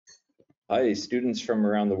Hi, students from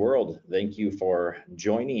around the world. Thank you for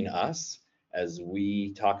joining us as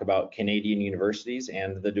we talk about Canadian universities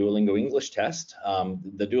and the Duolingo English Test.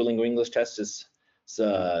 The Duolingo English Test is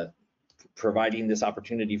providing this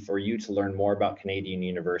opportunity for you to learn more about Canadian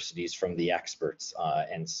universities from the experts.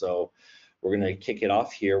 And so we're going to kick it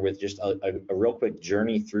off here with just a real quick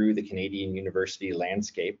journey through the Canadian university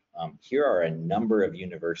landscape. Here are a number of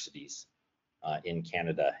universities in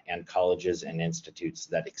Canada and colleges and institutes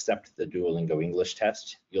that accept the Duolingo English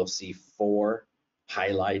Test. You'll see 4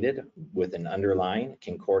 highlighted with an underline: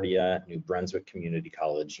 Concordia, New Brunswick Community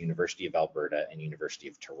College, University of Alberta, and University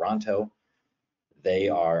of Toronto. They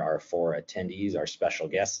are our 4 attendees, our special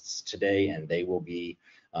guests today, and they will be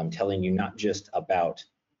telling you not just about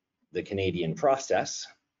the Canadian process,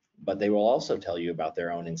 but they will also tell you about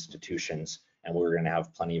their own institutions, and we're going to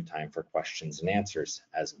have plenty of time for questions and answers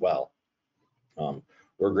as well.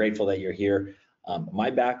 We're grateful that you're here. My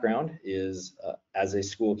background is as a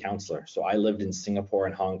school counselor. So I lived in Singapore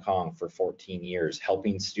and Hong Kong for 14 years,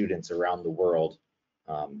 helping students around the world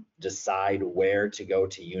decide where to go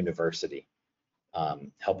to university,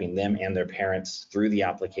 helping them and their parents through the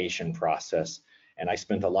application process. And I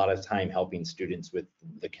spent a lot of time helping students with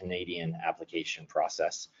the Canadian application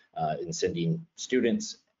process in sending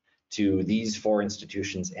students to these 4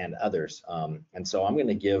 institutions and others. And so I'm going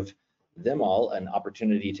to give them all an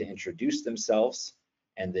opportunity to introduce themselves,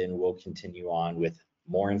 and then we'll continue on with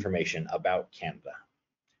more information about Canada.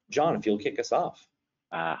 John, if you'll kick us off.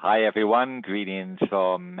 Hi everyone, greetings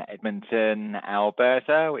from Edmonton,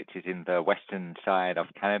 Alberta, which is in the western side of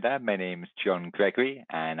Canada. My name is John Gregory,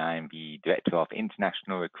 and I'm the Director of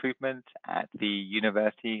International Recruitment at the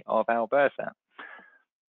University of Alberta.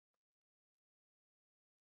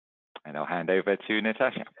 And I'll hand over to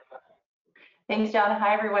Natasha. Thanks, John.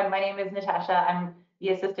 Hi, everyone. My name is Natasha. I'm the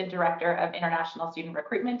Assistant Director of International Student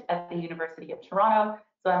Recruitment at the University of Toronto.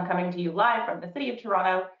 So I'm coming to you live from the city of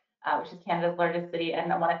Toronto, which is Canada's largest city.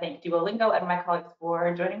 And I want to thank Duolingo and my colleagues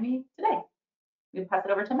for joining me today. We'll pass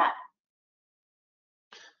it over to Matt.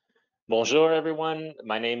 Bonjour, everyone.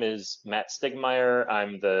 My name is Matt Stegmeyer.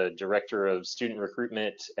 I'm the Director of Student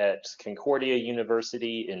Recruitment at Concordia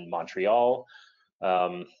University in Montreal.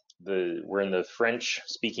 We're in the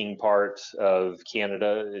French-speaking part of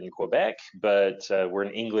Canada in Quebec, but we're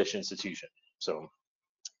an English institution, so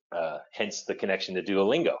hence the connection to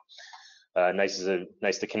Duolingo. Nice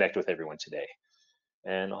to connect with everyone today.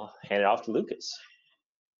 And I'll hand it off to Lucas.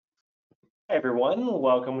 Hi everyone,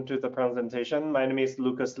 welcome to the presentation. My name is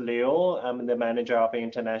Lucas Liu. I'm the Manager of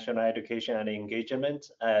International Education and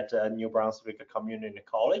Engagement at New Brunswick Community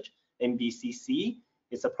College, NBCC.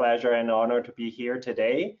 It's a pleasure and honor to be here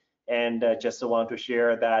today. And just want to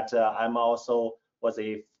share that I'm also was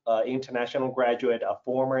a international graduate, a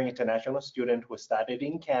former international student who studied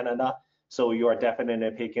in Canada. So you are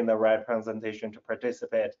definitely picking the right presentation to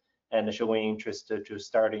participate and showing interest to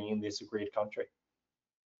starting in this great country.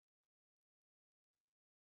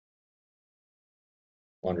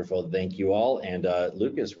 Wonderful, thank you all. And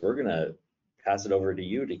Lucas, we're going to pass it over to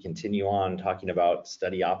you to continue on talking about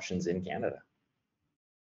study options in Canada.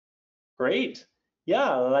 Great.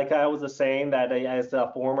 Yeah, like I was saying that as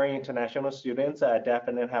a former international student, I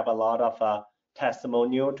definitely have a lot of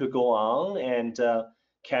testimonial to go on. And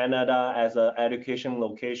Canada as an education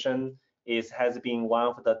location has been one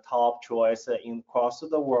of the top choice across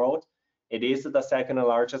the world. It is the 2nd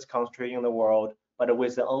largest country in the world, but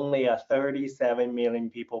with only a 37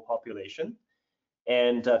 million people population.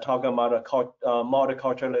 And talking about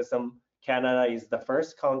multiculturalism, Canada is the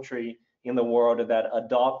first country in the world that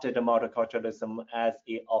adopted multiculturalism as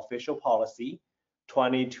an official policy.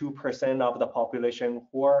 22% of the population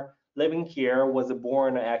who are living here was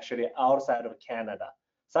born actually outside of Canada,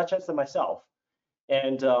 such as myself.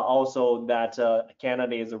 And also that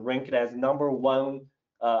Canada is ranked as #1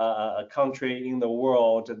 country in the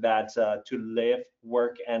world that to live,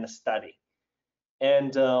 work, and study.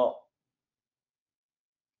 And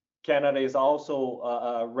Canada is also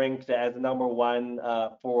ranked as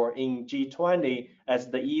 #1 in G20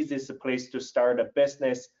 as the easiest place to start a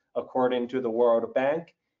business according to the World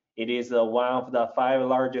Bank. It is one of the 5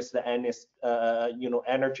 largest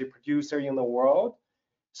energy producer in the world.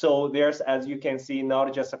 So there's, as you can see,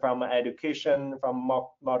 not just from education, from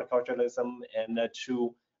multiculturalism, and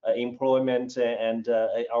to employment and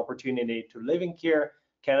opportunity to living here,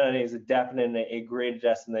 Canada is definitely a great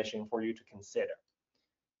destination for you to consider.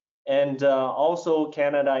 And also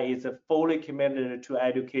Canada is fully committed to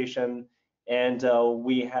education, and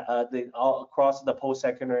we have across the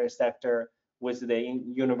post-secondary sector with the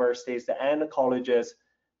universities and colleges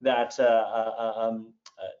that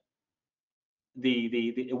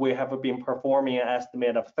we have been performing an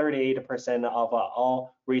estimate of 38% of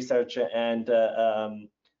all research and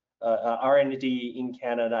R&D in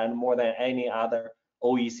Canada, and more than any other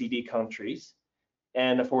OECD countries.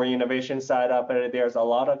 And for innovation side of it, there's a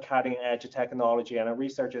lot of cutting edge technology and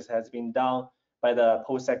research has been done by the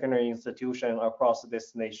post-secondary institution across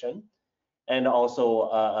this nation. And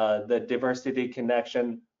also the diversity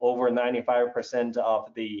connection, over 95%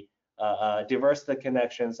 of the diversity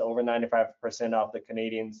connections, over 95% of the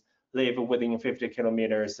Canadians live within 50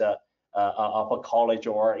 kilometers of a college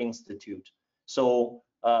or institute. So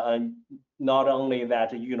not only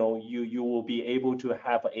that, you will be able to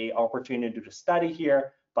have a opportunity to study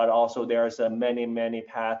here, but also there's many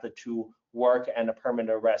paths to work and a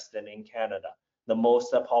permanent resident in Canada. The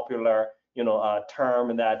most popular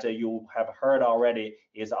term that you have heard already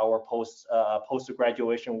is our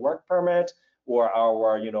post-graduation work permit, or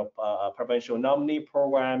our provincial nominee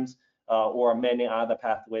programs, or many other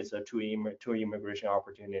pathways to immigration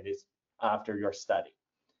opportunities after your study.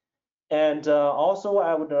 And also,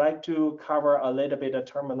 I would like to cover a little bit of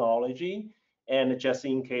terminology, and just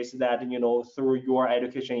in case that through your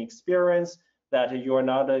education experience that you're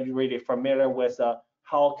not really familiar with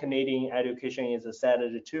how Canadian education is set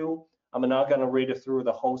to. I'm not going to read through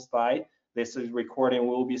the whole slide. This recording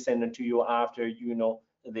will be sent to you after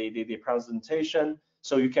the presentation,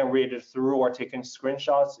 so you can read it through or take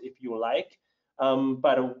screenshots if you like.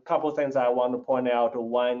 But a couple of things I want to point out.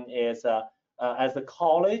 One is as a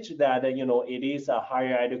college, that it is a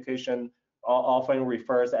higher education, often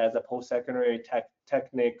refers as a post-secondary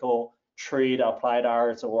technical, trade, applied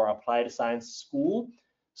arts, or applied science school.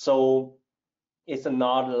 So it's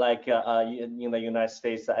not like in the United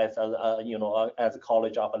States as a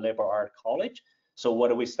college of a liberal art college. So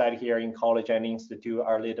what we study here in college and institute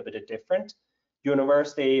are a little bit different.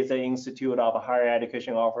 University is an institute of higher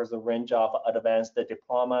education, offers a range of advanced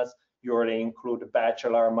diplomas, usually include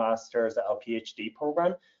bachelor, master's, or PhD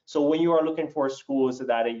program. So when you are looking for schools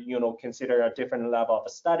that consider a different level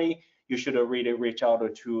of study, you should really reach out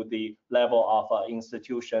to the level of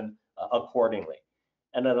institution accordingly.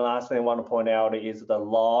 And then the last thing I want to point out is the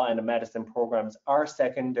law and medicine programs are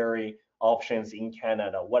secondary options in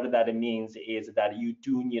Canada. What that means is that you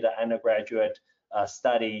do need an undergraduate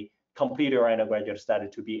study, complete your undergraduate study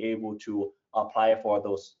to be able to apply for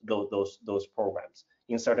those programs.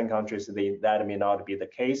 In certain countries, that may not be the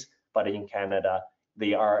case, but in Canada,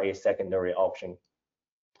 they are a secondary option,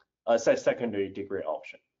 a secondary degree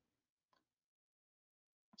option.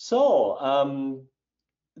 So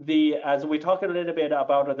as we talk a little bit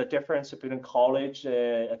about the difference between college,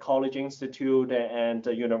 college institute, and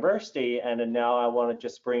university, and now I want to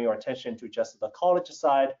just bring your attention to just the college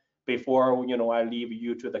side before I leave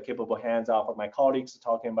you to the capable hands of my colleagues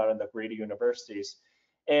talking about the great universities.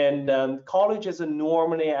 And college is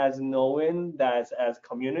normally as known as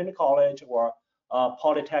community college or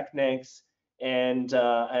polytechnics, and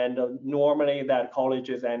normally that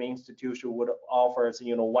colleges and institution would offer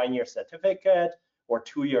 1-year certificate or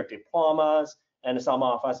 2-year diplomas, and some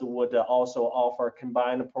of us would also offer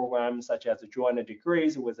combined programs such as joint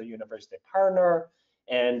degrees with a university partner,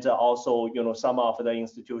 and also some of the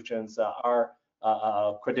institutions are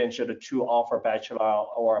credentialed to offer bachelor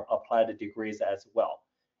or applied degrees as well.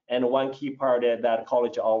 And one key part that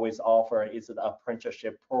college always offer is the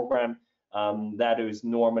apprenticeship program. That is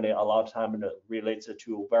normally a lot of time related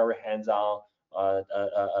to very hands-on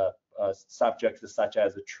subjects such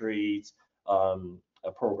as trades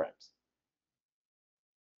programs.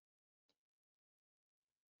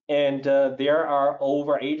 And there are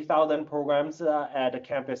over 80,000 programs at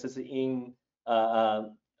campuses in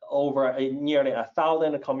over nearly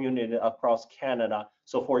 1,000 communities across Canada.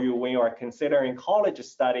 So for you, when you are considering college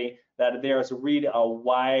study, that there's really a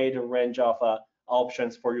wide range of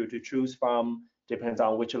options for you to choose from, depends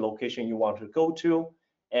on which location you want to go to.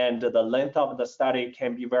 And the length of the study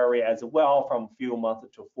can be vary as well, from a few months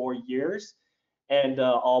to 4 years. And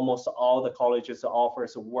almost all the colleges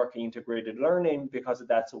offers work integrated learning, because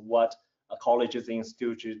that's what colleges and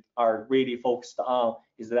institutes are really focused on,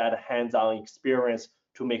 is that hands-on experience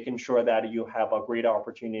to making sure that you have a great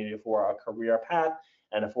opportunity for a career path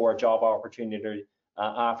and for a job opportunity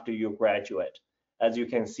after you graduate. As you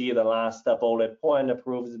can see, the last bullet point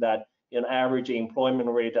proves that an average employment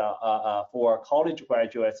rate for college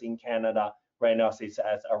graduates in Canada right now sits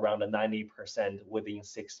at around 90% within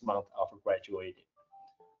 6 months of graduating.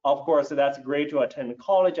 Of course, that's great to attend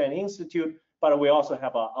college and institute, but we also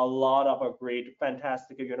have a lot of great,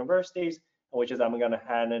 fantastic universities, which is I'm going to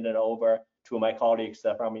hand it over to my colleagues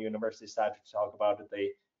from the university side to talk about the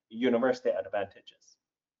university advantages.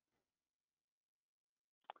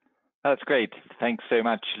 That's great. Thanks so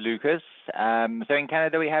much, Lucas. So in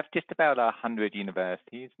Canada, we have just about 100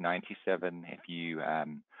 universities, 97 if you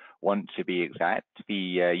want to be exact.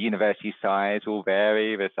 The university size will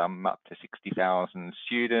vary. There's some up to 60,000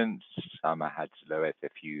 students, some are as low as a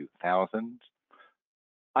few thousand.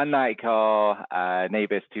 Unlike our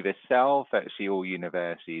neighbours to the south, actually all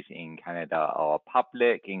universities in Canada are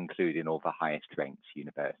public, including all the highest ranked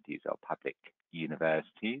universities are public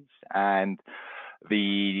universities. And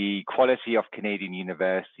the quality of Canadian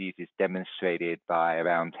universities is demonstrated by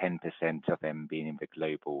around 10% of them being in the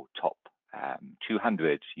global top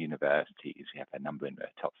 200 universities. We have a number in the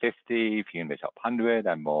top 50, a few in the top 100,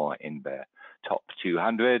 and more in the top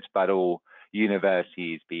 200, but all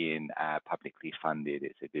universities being publicly funded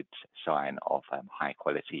is a good sign of high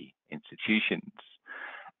quality institutions.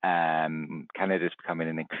 Canada is becoming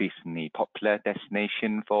an increasingly popular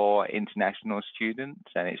destination for international students,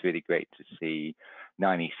 and it's really great to see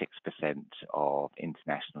 96% of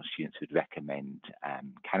international students would recommend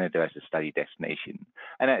Canada as a study destination.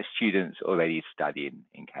 And that's students already studying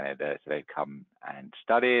in Canada, so they've come and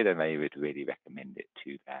studied, and they would really recommend it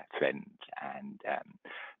to their friends and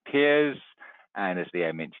peers. And as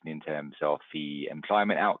Leo mentioned, in terms of the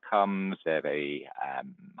employment outcomes, they're very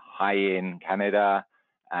high in Canada.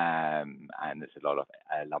 And there's a lot of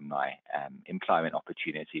alumni employment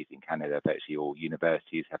opportunities in Canada. Virtually all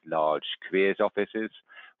universities have large careers offices,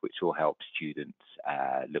 which will help students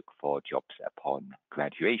look for jobs upon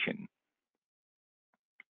graduation.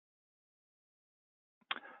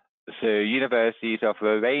 So universities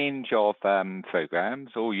offer a range of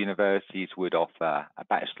programs. All universities would offer a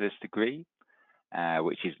bachelor's degree,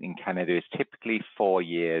 which is in Canada is typically 4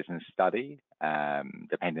 years in study.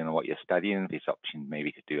 Depending on what you're studying, this option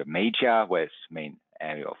maybe to do a major where it's main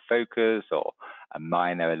area of focus, or a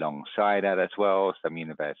minor alongside that as well. Some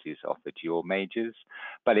universities offer dual majors,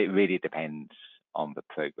 but it really depends on the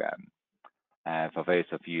program. For those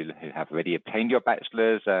of you who have already obtained your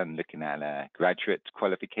bachelor's and looking at a graduate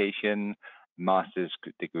qualification, master's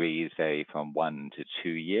degrees vary from 1 to 2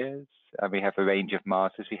 years. And we have a range of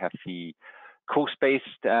masters. We have the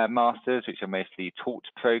course-based masters, which are mostly taught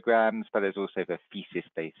programs, but there's also the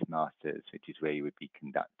thesis-based masters, which is where you would be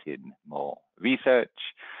conducting more research.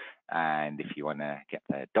 And if you want to get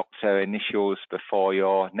the doctor initials before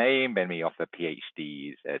your name, then we offer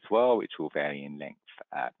PhDs as well, which will vary in length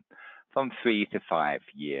from 3 to 5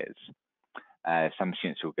 years. Some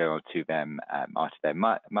students will go on to them after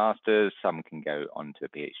their masters. Some can go on to a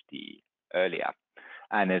PhD earlier.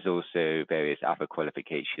 And there's also various other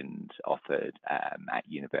qualifications offered at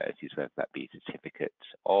universities, whether that be certificates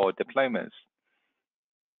or diplomas.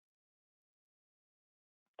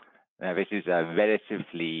 Now, this is a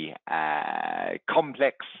relatively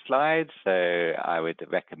complex slide, so I would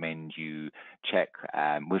recommend you check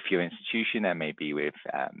with your institution and maybe with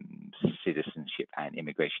Citizenship and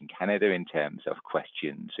Immigration Canada in terms of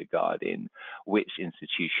questions regarding which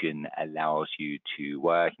institution allows you to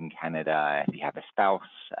work in Canada. If you have a spouse,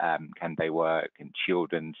 can they work, and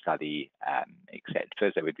children study, etc.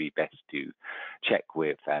 So it would be best to check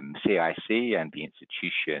with CIC and the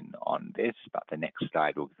institution on this, but the next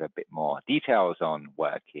slide will give a bit more details on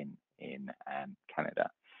working in Canada.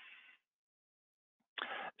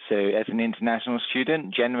 So as an international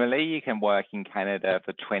student, generally you can work in Canada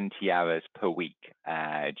for 20 hours per week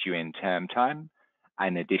during term time,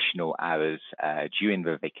 and additional hours during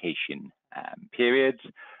the vacation periods.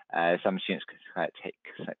 Some students can take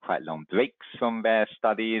quite long breaks from their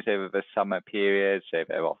studies over the summer period, so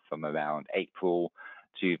they're off from around April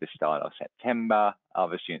to the start of September.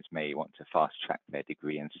 Other students may want to fast track their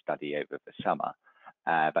degree and study over the summer.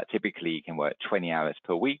 But typically you can work 20 hours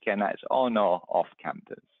per week, and that's on or off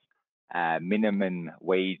campus. Minimum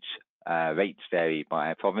wage rates vary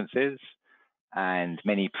by provinces, and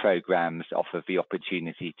many programs offer the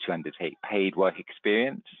opportunity to undertake paid work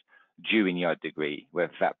experience during your degree,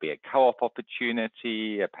 whether that be a co-op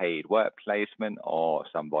opportunity, a paid work placement, or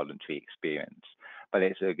some voluntary experience. But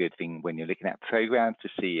it's a good thing when you're looking at programs to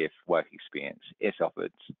see if work experience is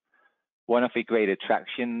offered. One of the great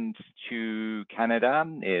attractions to Canada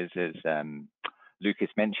is, as Lucas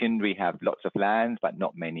mentioned, we have lots of land, but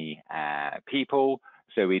not many people.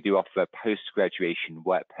 So we do offer a post-graduation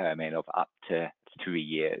work permit of up to 3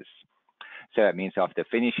 years. So that means after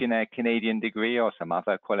finishing a Canadian degree or some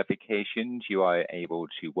other qualifications, you are able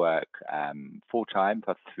to work full-time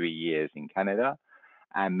for 3 years in Canada.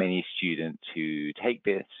 And many students who take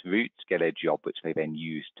this route get a job which they then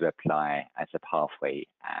use to apply as a pathway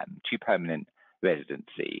to permanent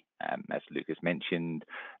residency. As Lucas mentioned,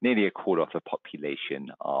 nearly a quarter of the population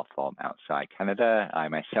are from outside Canada. I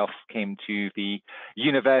myself came to the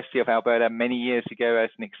University of Alberta many years ago as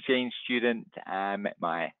an exchange student and met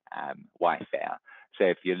my wife there. So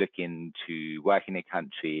if you're looking to work in a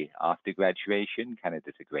country after graduation,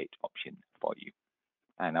 Canada's a great option for you.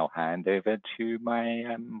 And I'll hand over to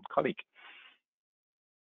my colleague.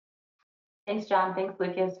 Thanks, John. Thanks,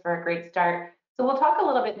 Lucas, for a great start. So we'll talk a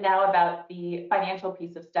little bit now about the financial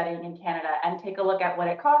piece of studying in Canada and take a look at what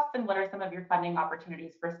it costs and what are some of your funding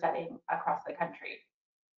opportunities for studying across the country.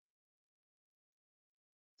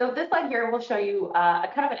 So this slide here will show you a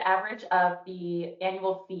kind of an average of the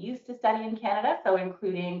annual fees to study in Canada, so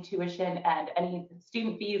including tuition and any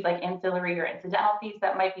student fees like ancillary or incidental fees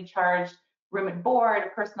that might be charged, room and board,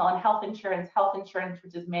 personal and health insurance,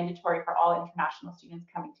 which is mandatory for all international students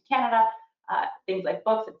coming to Canada, things like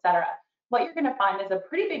books, etc. What you're going to find is a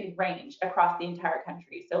pretty big range across the entire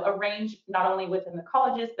country. So a range not only within the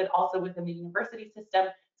colleges, but also within the university system.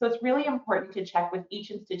 So it's really important to check with each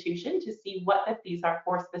institution to see what the fees are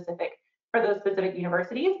for those specific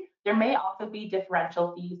universities. There may also be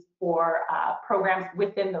differential fees for programs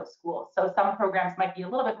within those schools. So some programs might be a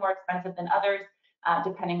little bit more expensive than others,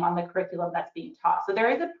 depending on the curriculum that's being taught. So there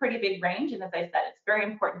is a pretty big range. And as I said, it's very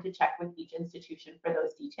important to check with each institution for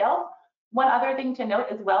those details. One other thing to note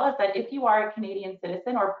as well is that if you are a Canadian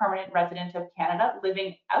citizen or permanent resident of Canada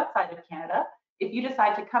living outside of Canada, if you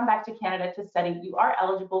decide to come back to Canada to study, you are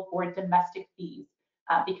eligible for domestic fees.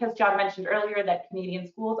 Because John mentioned earlier that Canadian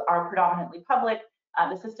schools are predominantly public,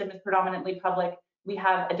 the system is predominantly public, we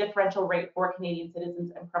have a differential rate for Canadian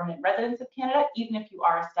citizens and permanent residents of Canada, even if you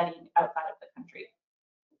are studying outside of the country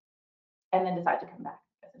and then decide to come back,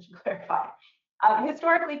 I guess I should clarify.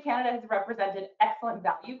 Historically, Canada has represented excellent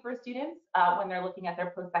value for students when they're looking at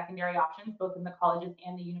their post-secondary options, both in the colleges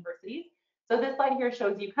and the universities. So this slide here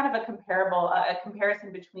shows you kind of a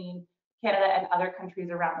comparison between Canada and other countries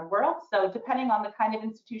around the world. So depending on the kind of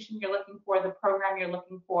institution you're looking for, the program you're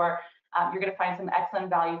looking for, you're going to find some excellent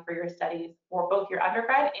value for your studies for both your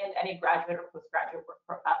undergrad and any graduate or postgraduate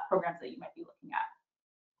programs that you might be looking at.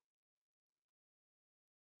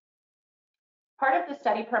 Part of the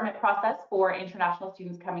study permit process for international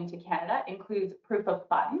students coming to Canada includes proof of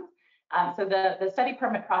funds. So the study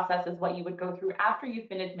permit process is what you would go through after you've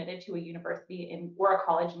been admitted to a university or a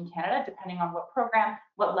college in Canada, depending on what program,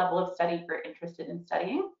 what level of study you're interested in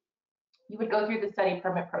studying. You would go through the study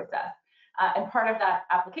permit process. And part of that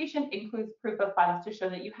application includes proof of funds to show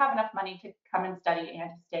that you have enough money to come and study and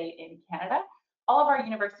to stay in Canada. All of our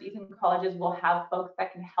universities and colleges will have folks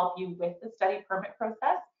that can help you with the study permit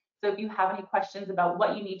process. So if you have any questions about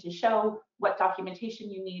what you need to show, what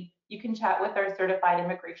documentation you need, you can chat with our certified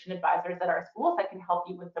immigration advisors at our schools that can help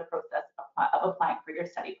you with the process of applying for your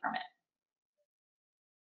study permit.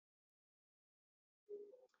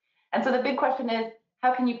 And so the big question is,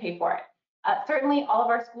 how can you pay for it? Certainly, all of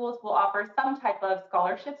our schools will offer some type of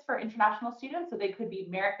scholarships for international students. So they could be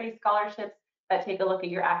merit-based scholarships that take a look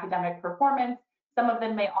at your academic performance. Some of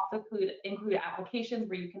them may also include applications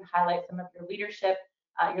where you can highlight some of your leadership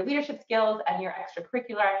skills and your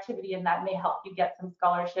extracurricular activity, and that may help you get some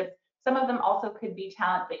scholarships. Some of them also could be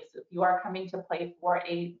talent-based. So if you are coming to play for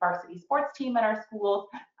a varsity sports team at our schools,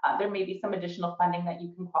 there may be some additional funding that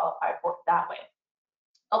you can qualify for that way.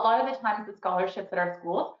 A lot of the times the scholarships at our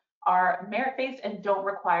schools are merit-based and don't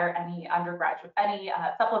require any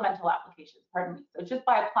supplemental applications, pardon me. So just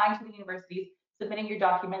by applying to the universities, submitting your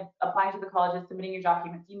documents, applying to the colleges, submitting your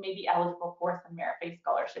documents, you may be eligible for some merit-based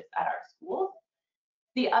scholarships at our schools.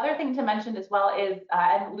 The other thing to mention as well is,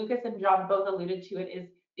 and Lucas and John both alluded to it, is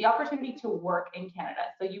the opportunity to work in Canada.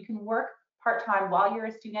 So you can work part-time while you're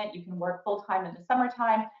a student, you can work full-time in the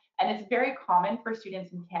summertime, and it's very common for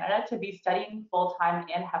students in Canada to be studying full-time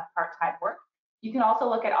and have part-time work. You can also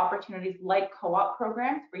look at opportunities like co-op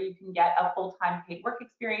programs where you can get a full-time paid work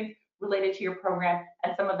experience related to your program,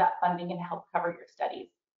 and some of that funding can help cover your studies.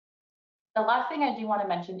 The last thing I do want to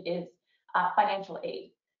mention is financial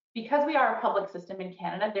aid. Because we are a public system in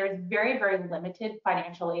Canada, there's very, very limited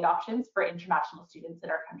financial aid options for international students in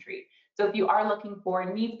our country. So if you are looking for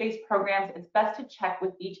needs-based programs, it's best to check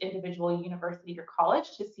with each individual university or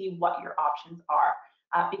college to see what your options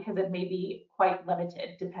are, because it may be quite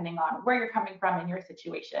limited depending on where you're coming from in your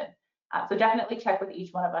situation. So definitely check with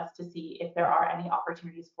each one of us to see if there are any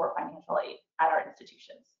opportunities for financial aid at our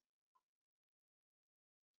institutions.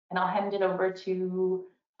 And I'll hand it over to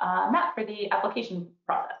Matt for the application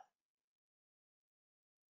process.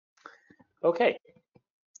 Okay.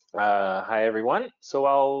 Hi everyone. So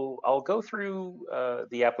I'll go through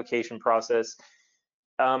the application process.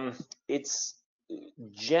 It's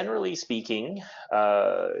generally speaking,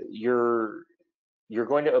 you're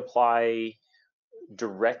going to apply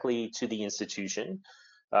directly to the institution,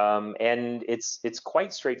 and it's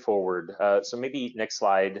quite straightforward. So maybe next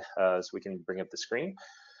slide, so we can bring up the screen.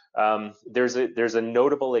 There's a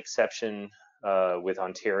notable exception with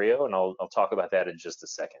Ontario, and I'll talk about that in just a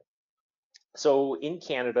second. So in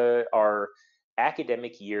Canada, our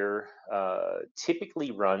academic year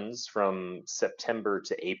typically runs from September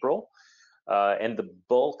to April, and the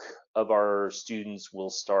bulk of our students will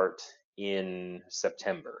start in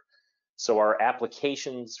September. So our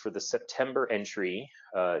applications for the September entry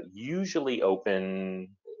usually open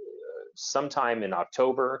sometime in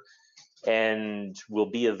October and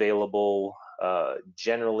will be available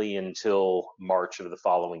generally until March of the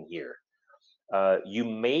following year. You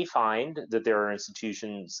may find that there are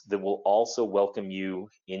institutions that will also welcome you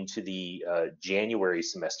into the January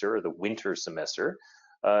semester or the winter semester.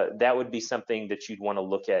 That would be something that you'd want to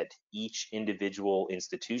look at each individual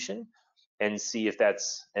institution and see if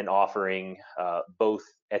that's an offering both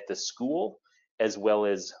at the school as well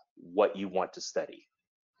as what you want to study.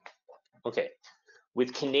 Okay,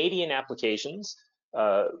 with Canadian applications,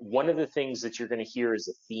 one of the things that you're going to hear as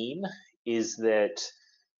a theme is that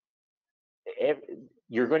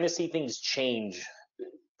you're going to see things change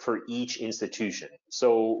for each institution.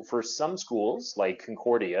 So for some schools like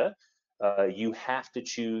Concordia, you have to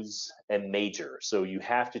choose a major. So you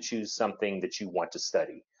have to choose something that you want to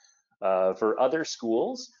study. For other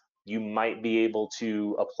schools, you might be able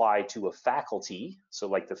to apply to a faculty, so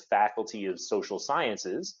like the Faculty of Social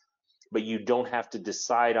Sciences, but you don't have to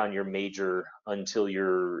decide on your major until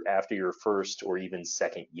after your first or even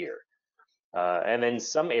second year. And then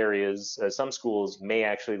some areas, some schools may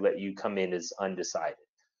actually let you come in as undecided.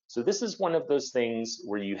 So this is one of those things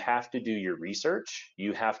where you have to do your research.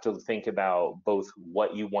 You have to think about both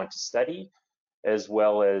what you want to study as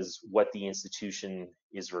well as what the institution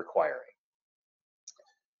is requiring.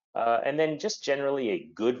 And then just generally a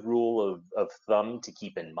good rule of thumb to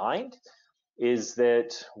keep in mind is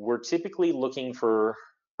that we're typically looking for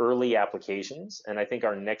early applications, and I think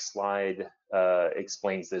our next slide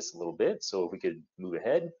explains this a little bit. So if we could move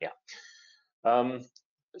ahead, yeah.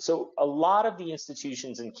 So a lot of the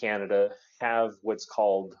institutions in Canada have what's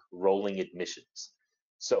called rolling admissions.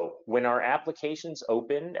 So when our applications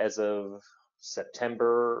open as of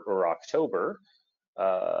September or October,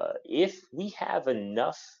 if we have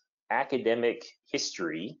enough academic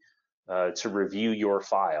history to review your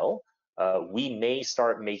file, we may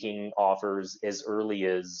start making offers as early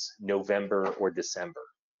as November or December.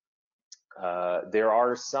 There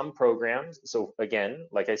are some programs, so again,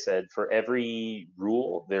 like I said, for every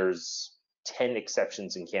rule, there's 10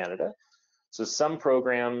 exceptions in Canada. So some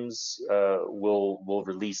programs will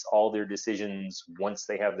release all their decisions once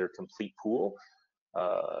they have their complete pool.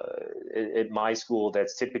 At my school,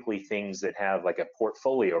 that's typically things that have like a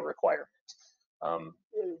portfolio requirement.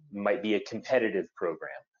 It might be a competitive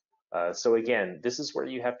program. So again, this is where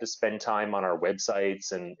you have to spend time on our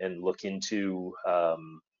websites and look into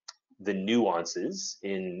the nuances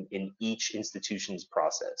in each institution's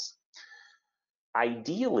process.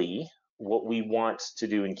 Ideally, what we want to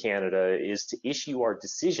do in Canada is to issue our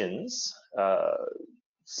decisions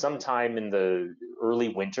sometime in the early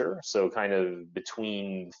winter, so kind of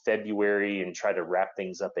between February and try to wrap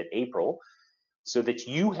things up in April, so that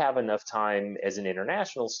you have enough time as an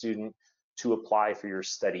international student to apply for your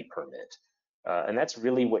study permit. And that's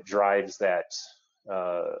really what drives that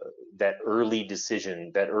early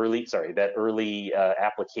decision, that early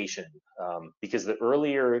application, because the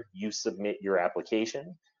earlier you submit your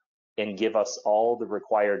application and give us all the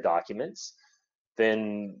required documents,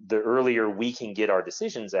 then the earlier we can get our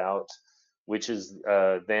decisions out, which is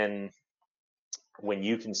then when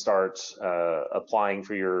you can start applying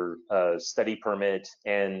for your study permit.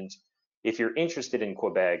 And if you're interested in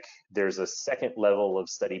Quebec, there's a second level of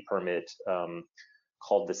study permit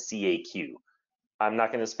called the CAQ. I'm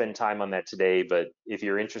not going to spend time on that today, but if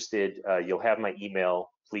you're interested, you'll have my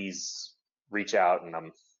email. Please reach out, and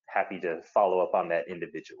I'm happy to follow up on that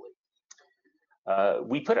individually.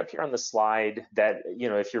 We put up here on the slide that,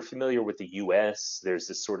 if you're familiar with the US, there's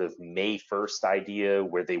this sort of May 1st idea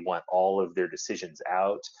where they want all of their decisions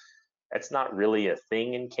out. That's not really a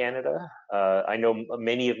thing in Canada. I know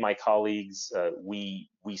many of my colleagues, we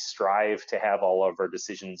strive to have all of our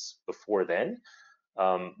decisions before then,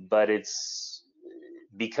 but it's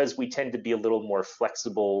because we tend to be a little more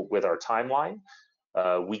flexible with our timeline.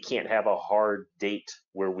 We can't have a hard date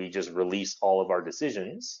where we just release all of our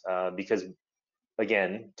decisions because,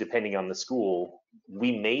 again, depending on the school,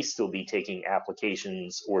 we may still be taking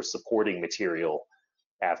applications or supporting material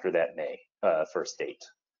after that May 1st date.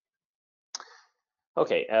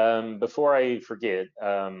 Okay, before I forget,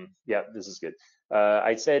 yeah, this is good.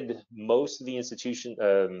 I said most of the institution,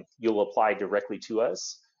 you'll apply directly to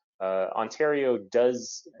us. Ontario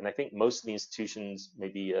does, and I think most of the institutions,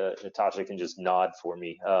 maybe Natasha can just nod for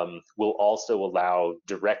me, will also allow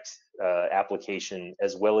direct application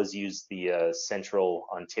as well as use the Central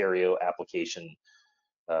Ontario application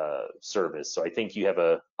service. So I think you have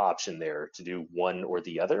an option there to do one or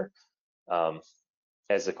the other.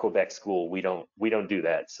 As a Quebec school, we don't do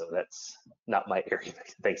that, so that's not my area.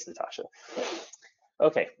 Thanks, Natasha.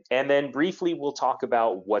 Okay, and then briefly we'll talk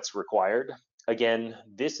about what's required. Again,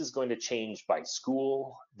 this is going to change by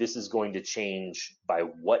school. This is going to change by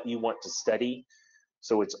what you want to study.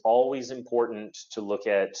 So it's always important to look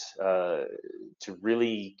at, to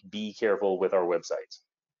really be careful with our websites.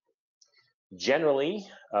 Generally,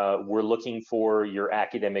 we're looking for your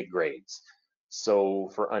academic grades. So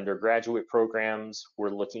for undergraduate programs, we're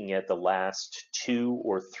looking at the last 2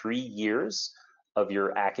 or 3 years of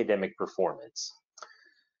your academic performance.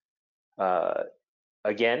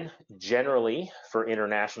 Again, generally for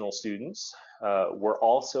international students, we're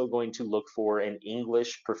also going to look for an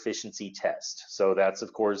English proficiency test. So that's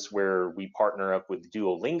of course where we partner up with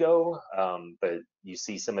Duolingo, but you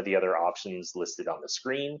see some of the other options listed on the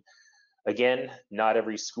screen. Again, not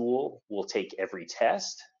every school will take every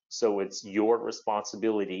test, so it's your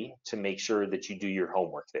responsibility to make sure that you do your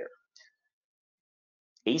homework there.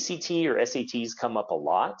 ACT or SATs come up a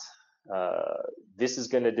lot. This is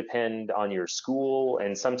going to depend on your school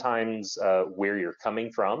and sometimes where you're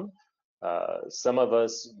coming from. Some of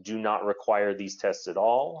us do not require these tests at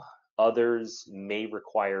all. Others may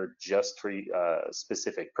require just for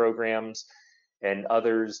specific programs, and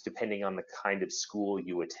others depending on the kind of school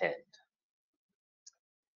you attend.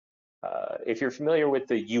 If you're familiar with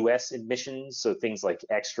the US admissions, so things like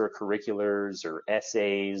extracurriculars or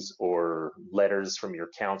essays or letters from your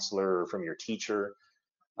counselor or from your teacher,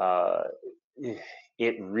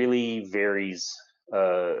 it really varies.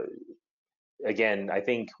 Again, I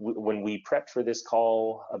think when we prepped for this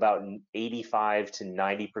call, about 85 to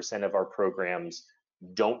 90% of our programs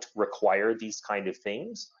don't require these kind of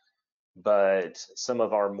things, but some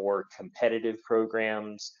of our more competitive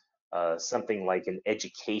programs, something like an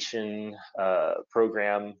education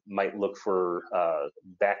program might look for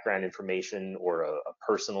background information or a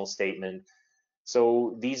personal statement.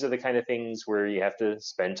 So these are the kind of things where you have to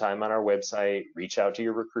spend time on our website, reach out to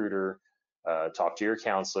your recruiter, talk to your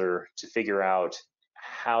counselor to figure out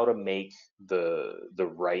how to make the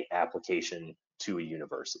right application to a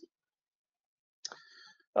university.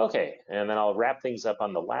 Okay, and then I'll wrap things up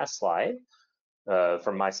on the last slide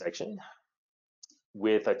from my section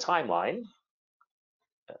with a timeline.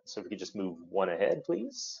 So if we could just move one ahead,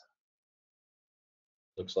 please.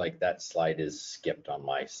 Looks like that slide is skipped on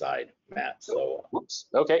my side, Matt. So oops.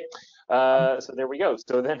 Okay, so there we go.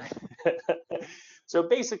 So then, so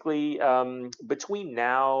basically, between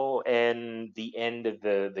now and the end of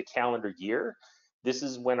the calendar year, this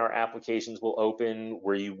is when our applications will open,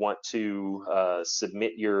 where you want to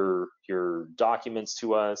submit your documents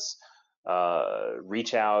to us,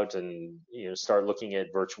 reach out and start looking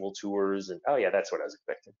at virtual tours. And oh yeah, that's what I was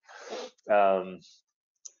expecting.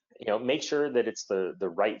 Make sure that it's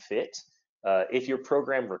the right fit. If your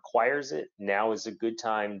program requires it, now is a good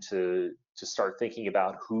time to start thinking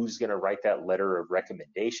about who's going to write that letter of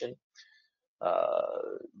recommendation.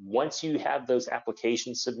 Once you have those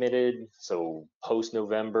applications submitted, so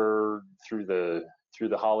post-November through the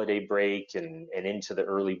holiday break and into the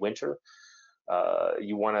early winter,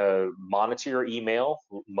 you want to monitor your email.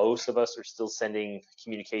 Most of us are still sending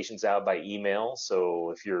communications out by email,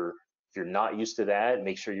 so if you're not used to that,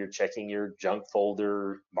 make sure you're checking your junk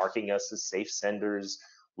folder, marking us as safe senders,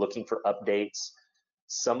 looking for updates.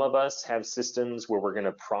 Some of us have systems where we're going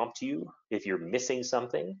to prompt you if you're missing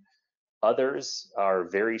something. Others are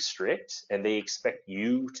very strict and they expect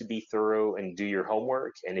you to be thorough and do your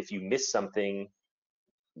homework. And if you miss something,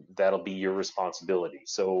 that'll be your responsibility.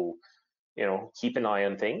 So, keep an eye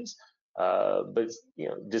on things. But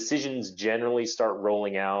decisions generally start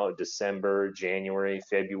rolling out December, January,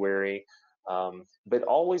 February. But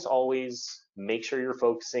always make sure you're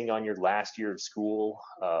focusing on your last year of school.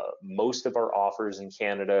 Most of our offers in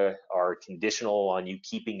Canada are conditional on you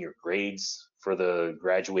keeping your grades for the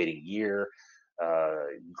graduating year,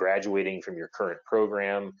 graduating from your current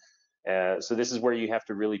program. So this is where you have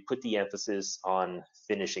to really put the emphasis on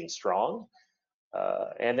finishing strong.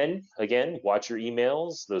 And then again, watch your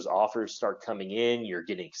emails. Those offers start coming in, you're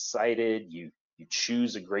getting excited, you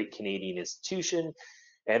choose a great Canadian institution,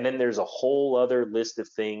 and then there's a whole other list of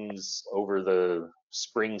things over the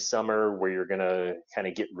spring, summer, where you're gonna kind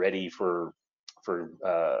of get ready for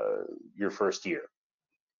your first year.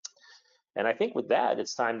 And I think with that,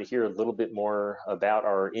 it's time to hear a little bit more about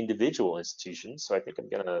our individual institutions. So I think I'm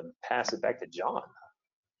gonna pass it back to John.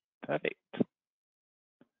 Perfect.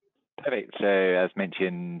 Perfect. So as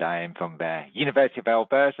mentioned, I'm from the University of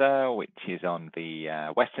Alberta, which is on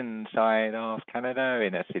the western side of Canada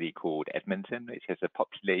in a city called Edmonton, which has a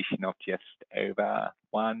population of just over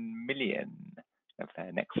 1 million.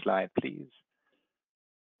 Next slide, please.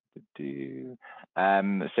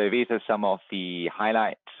 So these are some of the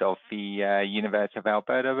highlights of the University of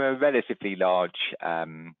Alberta. We're a relatively large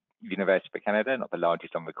university for Canada, not the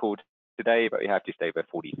largest on record today, but we have just over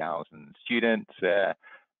 40,000 students.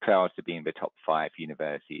 Proud to be in the top 5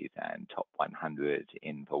 universities and top 100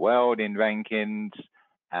 in the world in rankings.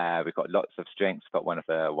 We've got lots of strengths, but one of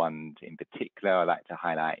the ones in particular I'd like to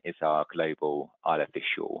highlight is our global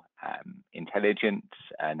artificial intelligence.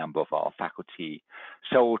 A number of our faculty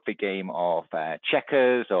sold the game of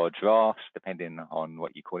checkers or drafts, depending on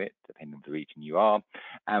what you call it, depending on the region you are.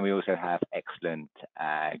 And we also have excellent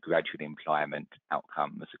graduate employment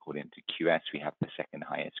outcomes. According to QS, we have the 2nd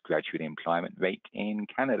highest graduate employment rate in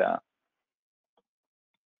Canada.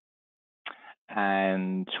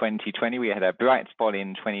 And 2020, we had a bright spot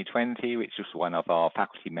in 2020, which was one of our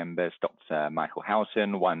faculty members, Dr. Michael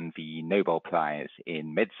Houghton, won the Nobel Prize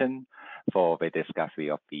in Medicine for the discovery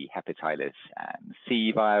of the hepatitis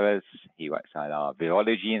C virus. He works at our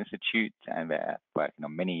Virology Institute, and they're working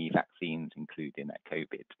on many vaccines, including a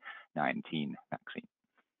COVID-19 vaccine.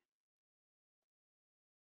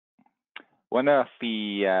 One of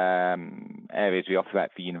the areas we offer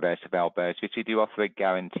at the University of Alberta is we do offer a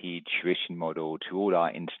guaranteed tuition model to all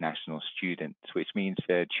our international students, which means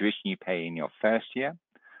the tuition you pay in your first year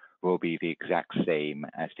will be the exact same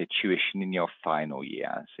as the tuition in your final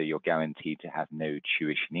year. So you're guaranteed to have no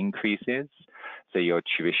tuition increases. So your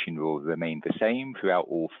tuition will remain the same throughout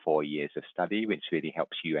all 4 years of study, which really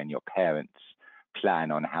helps you and your parents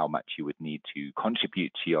plan on how much you would need to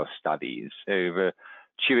contribute to your studies. So the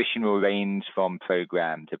tuition will range from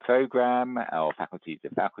program to program or faculty to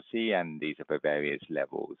faculty, and these are the various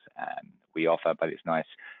levels we offer, but it's nice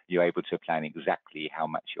you're able to plan exactly how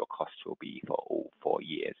much your costs will be for all 4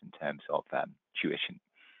 years in terms of tuition.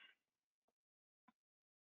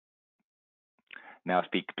 Now I'll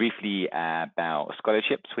speak briefly about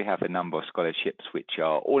scholarships. We have a number of scholarships which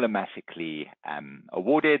are automatically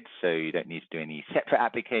awarded, so you don't need to do any separate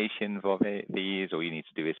application for these. All you need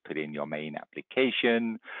to do is put in your main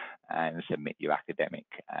application and submit your academic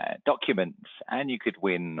documents, and you could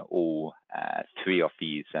win all 3 of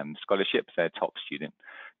these scholarships. A top student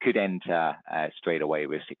could enter straight away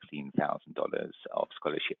with $16,000 of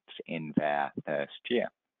scholarships in their first year.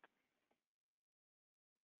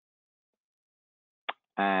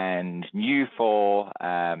 And new for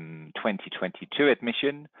 2022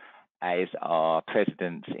 admission is our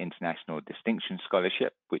President's International Distinction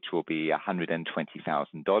Scholarship, which will be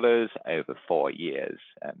 $120,000 over 4 years.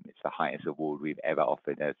 It's the highest award we've ever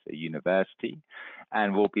offered as a university,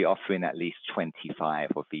 and we'll be offering at least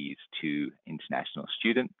 25 of these to international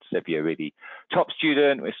students. So if you're a really top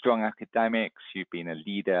student with strong academics, you've been a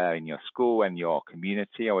leader in your school and your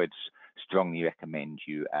community, I would strongly recommend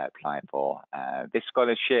you apply for this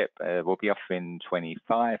scholarship. We'll be offering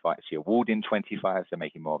 25, or actually awarding 25, so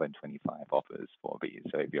making more than 25 offers for these.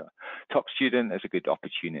 So if you're a top student, there's a good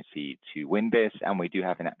opportunity to win this, and we do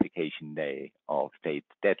have an application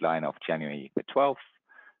deadline of January the 12th.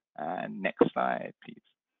 Next slide, please.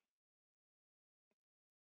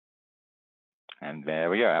 And there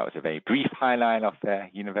we go. That was a very brief highlight of the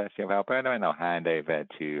University of Alberta, and I'll hand over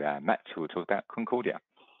to Matt, who will talk about Concordia.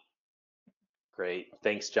 Great,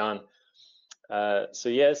 thanks, John. So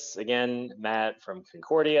yes, again, Matt from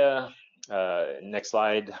Concordia. Next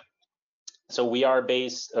slide. So we are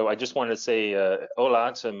based, I just wanted to say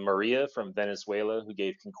hola to Maria from Venezuela, who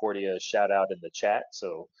gave Concordia a shout out in the chat.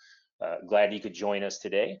 So glad you could join us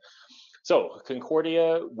today. So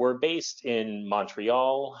Concordia, we're based in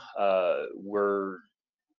Montreal. We're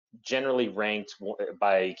generally ranked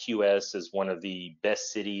by QS as one of the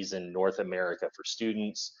best cities in North America for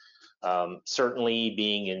students. Certainly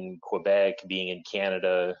being in Quebec, being in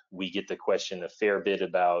Canada, we get the question a fair bit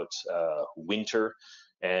about winter.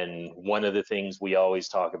 And one of the things we always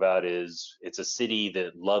talk about is it's a city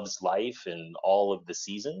that loves life in all of the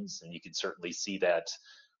seasons. And you can certainly see that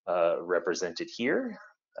represented here.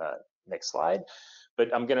 Next slide.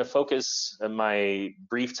 But I'm going to focus my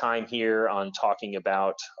brief time here on talking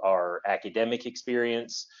about our academic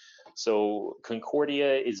experience. So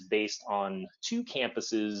Concordia is based on 2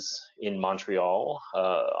 campuses in Montreal.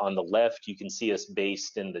 On the left, you can see us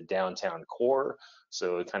based in the downtown core,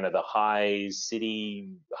 so kind of the high city,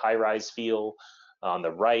 high-rise feel. On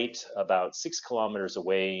the right, about 6 kilometers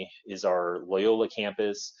away, is our Loyola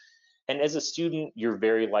campus. And as a student, you're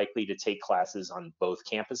very likely to take classes on both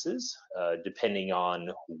campuses, depending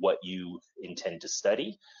on what you intend to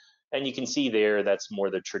study. And you can see there, that's more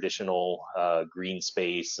the traditional green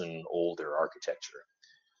space and older architecture.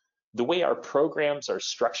 The way our programs are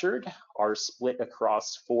structured are split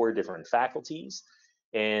across 4 different faculties.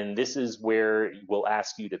 And this is where we'll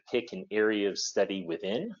ask you to pick an area of study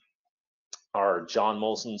within. Our John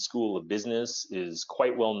Molson School of Business is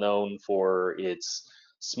quite well known for its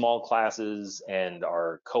small classes and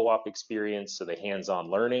our co-op experience, so the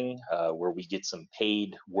hands-on learning, where we get some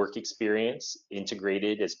paid work experience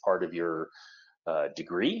integrated as part of your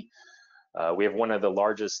degree. We have one of the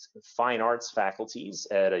largest fine arts faculties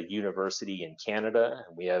at a university in Canada.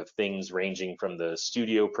 We have things ranging from the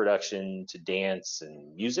studio production to dance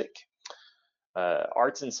and music.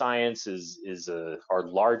 Arts and science is our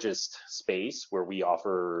largest space, where we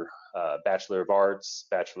offer Bachelor of Arts,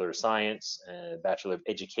 Bachelor of Science, and Bachelor of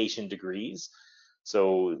Education degrees.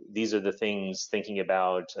 So these are the things thinking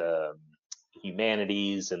about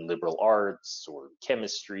humanities and liberal arts, or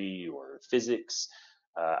chemistry, or physics.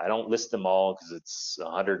 I don't list them all because it's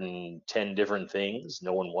 110 different things.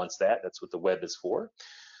 No one wants that. That's what the web is for.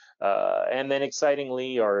 And then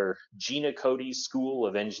excitingly, our Gina Cody School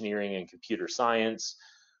of Engineering and Computer Science,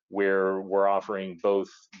 where we're offering both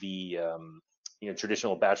the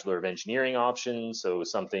traditional Bachelor of Engineering option, so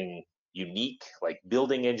something unique like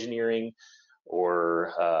building engineering,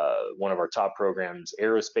 or one of our top programs,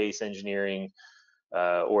 aerospace engineering,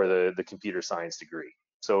 or the computer science degree.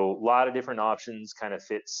 So a lot of different options, kind of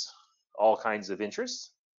fits all kinds of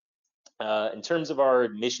interests. In terms of our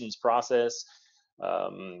admissions process,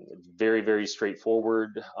 very, very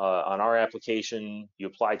straightforward. On our application, you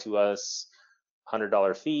apply to us,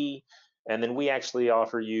 $100 fee, and then we actually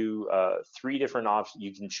offer you 3 different options.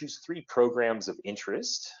 You can choose 3 programs of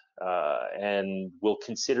interest, and we'll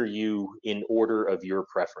consider you in order of your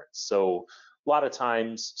preference. So a lot of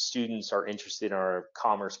times students are interested in our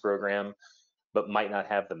commerce program, but might not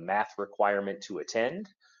have the math requirement to attend.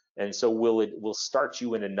 And so we'll start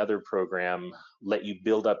you in another program, let you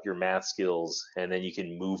build up your math skills, and then you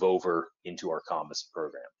can move over into our commerce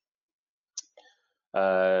program.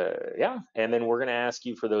 Yeah, and then we're going to ask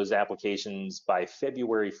you for those applications by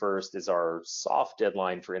February 1st is our soft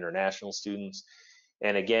deadline for international students.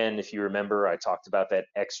 And again, if you remember, I talked about that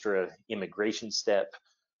extra immigration step.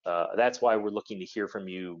 That's why we're looking to hear from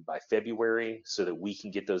you by February, so that we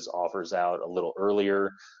can get those offers out a little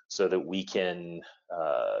earlier, so that we can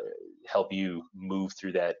help you move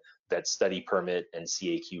through that study permit and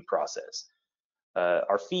CAQ process.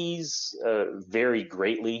 Our fees vary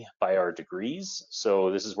greatly by our degrees, so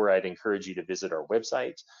this is where I'd encourage you to visit our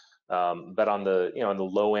website. But on the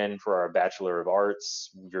low end for our Bachelor of Arts,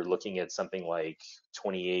 you're looking at something like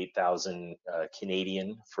 28,000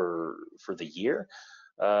 Canadian for the year.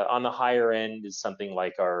 On the higher end is something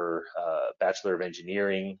like our Bachelor of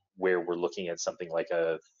Engineering, where we're looking at something like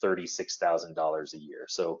 $36,000 a year.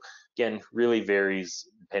 So again, really varies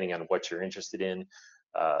depending on what you're interested in.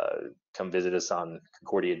 Come visit us on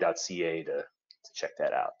concordia.ca to check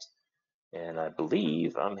that out. And I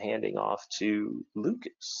believe I'm handing off to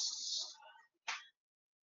Lucas.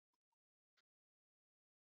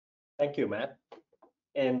 Thank you, Matt.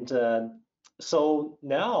 And so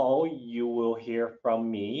now you will hear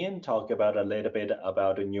from me and talk about a little bit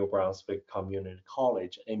about the New Brunswick Community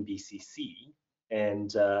College, NBCC.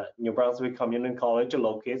 And New Brunswick Community College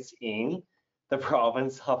locates in the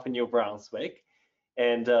province of New Brunswick.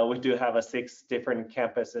 And we do have 6 different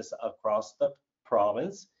campuses across the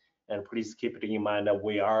province. And please keep it in mind that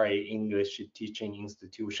we are an English teaching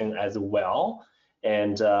institution as well.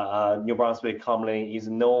 And New Brunswick commonly is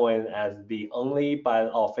known as the only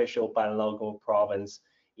official bilingual province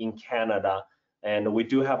in Canada. And we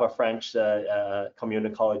do have a French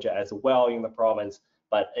community college as well in the province,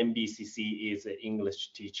 but NBCC is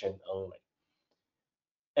English teaching only.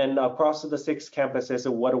 And across the 6 campuses,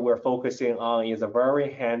 what we're focusing on is a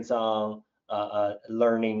very hands-on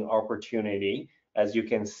learning opportunity. As you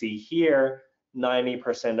can see here,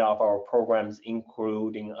 90% of our programs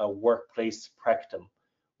including a workplace practicum,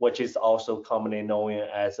 which is also commonly known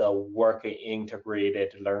as a work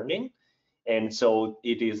integrated learning. And so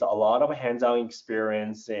it is a lot of hands-on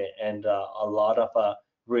experience and a lot of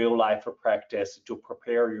real life practice to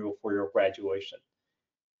prepare you for your graduation.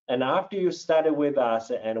 And after you study with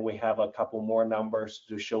us, and we have a couple more numbers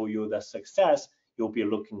to show you the success you'll be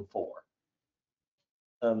looking for.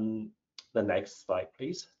 The next slide,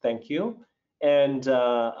 please. Thank you. And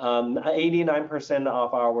 89%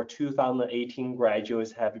 of our 2018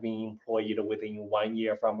 graduates have been employed within 1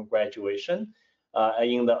 year from graduation.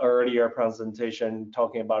 In the earlier presentation,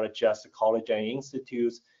 talking about just college and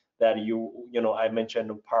institutes, that I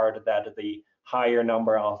mentioned part that the higher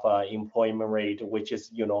number of employment rate, which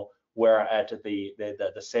is we're at the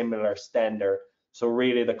similar standard. So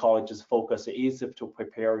really the college's focus is to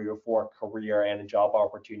prepare you for career and job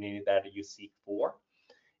opportunity that you seek for.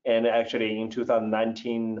 And actually in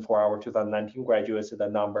 2019, for our 2019 graduates, the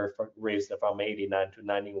number raised from 89 to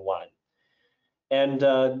 91. And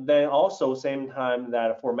then also same time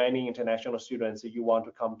that for many international students, you want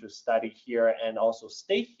to come to study here and also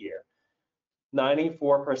stay here.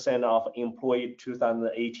 94% of employed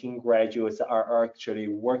 2018 graduates are actually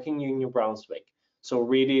working in New Brunswick. So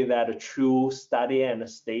really that true study and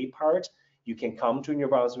stay part, you can come to New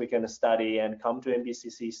Brunswick and study and come to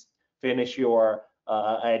NBCC, finish your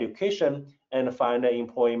education and find an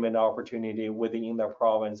employment opportunity within the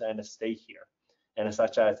province and stay here. And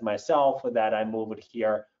such as myself, that I moved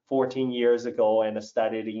here 14 years ago and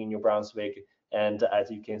studied in New Brunswick. And as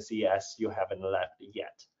you can see, as you haven't left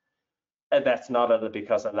yet. And that's not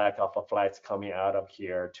because of lack of flights coming out of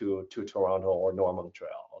here to Toronto or Norman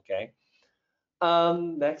Trail, okay?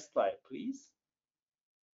 Next slide, please.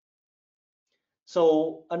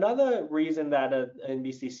 So another reason that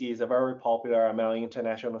NBCC is very popular among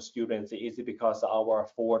international students is because of our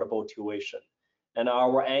affordable tuition. And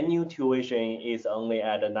our annual tuition is only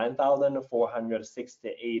at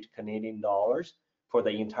 9,468 Canadian dollars for the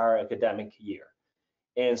entire academic year.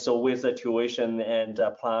 And so with the tuition and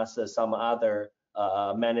plus some other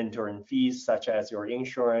mandatory fees, such as your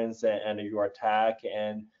insurance and your TAC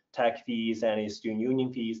fees and student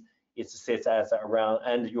union fees, it sits as around,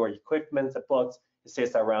 and your equipment, the books, it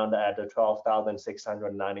sits around at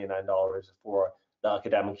 $12,699 for the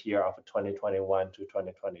academic year of 2021 to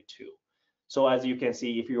 2022. So as you can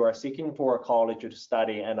see, if you are seeking for a college to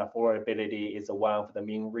study, and affordability is one of the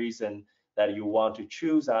main reasons that you want to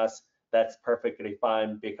choose us, that's perfectly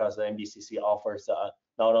fine, because the NBCC offers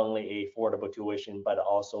not only a affordable tuition, but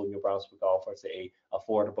also New Brunswick offers a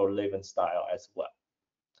affordable living style as well.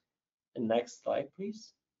 And next slide,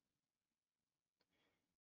 please.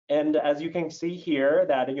 And as you can see here,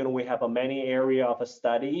 that we have a many area of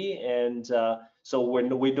study, and so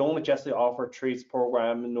when we don't just offer trades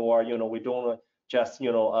program, nor we don't just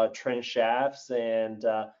train chefs and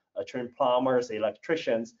train plumbers,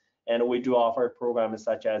 electricians, and we do offer programs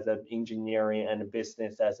such as engineering and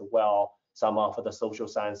business as well, some of the social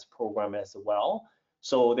science program as well.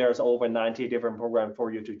 So there's over 90 different programs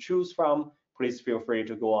for you to choose from. Please feel free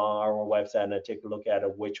to go on our website and take a look at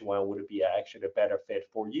which one would be actually a better fit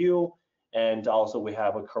for you. And also we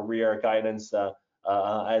have a career guidance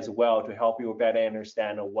as well to help you better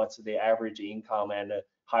understand what's the average income and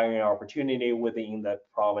hiring opportunity within the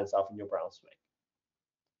province of New Brunswick.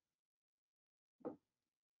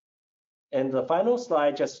 And the final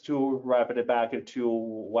slide, just to wrap it back to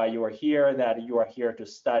why you are here, that you are here to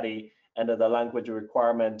study, and the language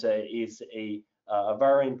requirement is a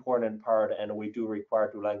very important part, and we do require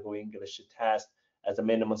Duolingo English Test as a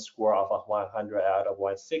minimum score of 100 out of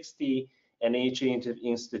 160, and each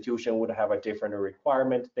institution would have a different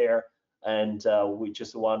requirement there, and we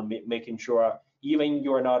just want to making sure even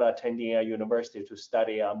you're not attending a university to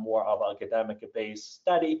study a more of academic-based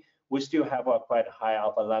study, we still have a quite high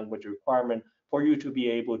of a language requirement for you to be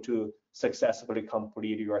able to successfully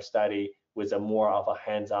complete your study with a more of a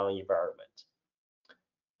hands-on environment.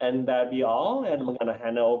 And that'd be all, and I'm gonna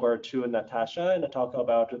hand it over to Natasha and talk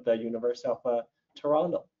about the University of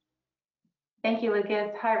Toronto. Thank you,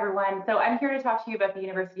 Lucas. Hi, everyone. So I'm here to talk to you about the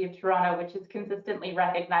University of Toronto, which is consistently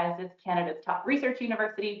recognized as Canada's top research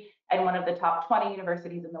university and one of the top 20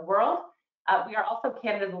 universities in the world. We are also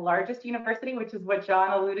Canada's largest university, which is what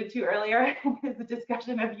John alluded to earlier in his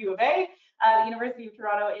discussion of U of A. The University of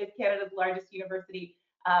Toronto is Canada's largest university.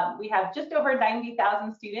 We have just over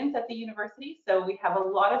 90,000 students at the university, so we have a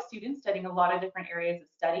lot of students studying a lot of different areas of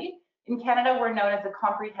study. In Canada, we're known as a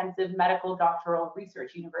comprehensive medical doctoral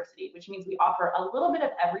research university, which means we offer a little bit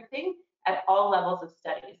of everything at all levels of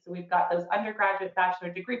study. So we've got those undergraduate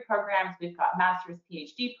bachelor degree programs, we've got master's,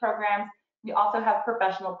 PhD programs. We also have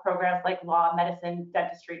professional programs like law, medicine,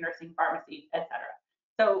 dentistry, nursing, pharmacy, etc.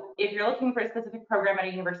 So if you're looking for a specific program at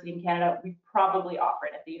a university in Canada, we probably offer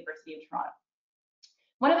it at the University of Toronto.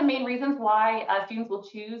 One of the main reasons why students will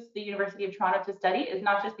choose the University of Toronto to study is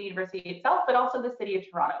not just the university itself, but also the city of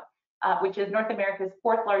Toronto. which is North America's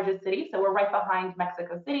 4th largest city. So we're right behind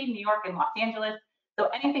Mexico City, New York, and Los Angeles. So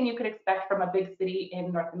anything you could expect from a big city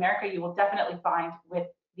in North America, you will definitely find with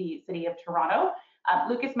the city of Toronto.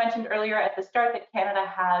 Lucas mentioned earlier at the start that Canada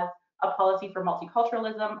has a policy for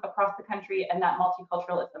multiculturalism across the country, and that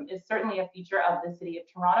multiculturalism is certainly a feature of the city of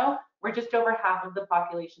Toronto, where just over half of the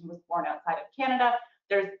population was born outside of Canada.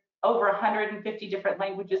 There's over 150 different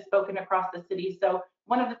languages spoken across the city. So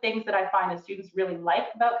one of the things that I find that students really like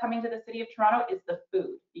about coming to the city of Toronto is the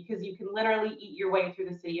food, because you can literally eat your way through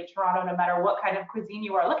the city of Toronto. No matter what kind of cuisine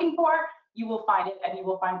you are looking for, you will find it, and you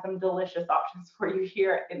will find some delicious options for you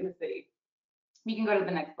here in the city. We can go to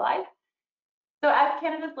the next slide. So as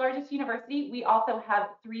Canada's largest university, we also have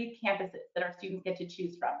 3 campuses that our students get to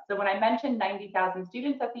choose from. So when I mentioned 90,000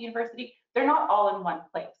 students at the university, they're not all in one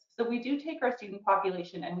place. So we do take our student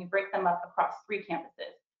population and we break them up across 3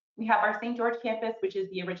 campuses. We have our St. George campus, which is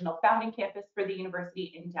the original founding campus for the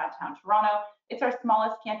university in downtown Toronto. It's our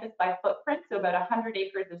smallest campus by footprint, so about 100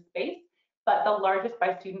 acres of space, but the largest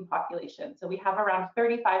by student population. So we have around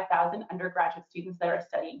 35,000 undergraduate students that are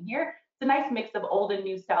studying here. It's a nice mix of old and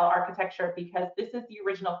new style architecture because this is the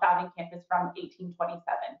original founding campus from 1827.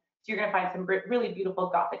 So you're going to find some really beautiful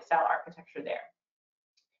Gothic style architecture there.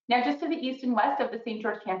 Now, just to the east and west of the St.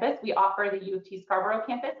 George campus, we offer the U of T Scarborough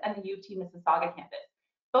campus and the U of T Mississauga campus.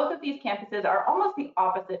 Both of these campuses are almost the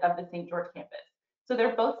opposite of the St. George campus. So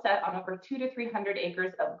they're both set on over 200 to 300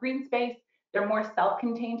 acres of green space. They're more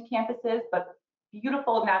self-contained campuses, but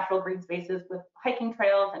beautiful natural green spaces with hiking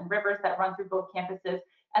trails and rivers that run through both campuses.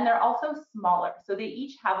 And they're also smaller. So they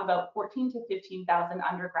each have about 14 to 15,000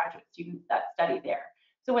 undergraduate students that study there.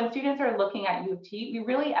 So when students are looking at U of T, we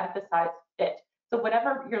really emphasize fit. So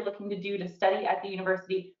whatever you're looking to do to study at the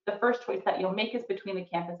university, the first choice that you'll make is between the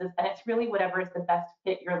campuses, and it's really whatever is the best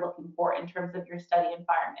fit you're looking for in terms of your study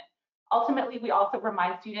environment. Ultimately, we also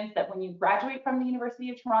remind students that when you graduate from the University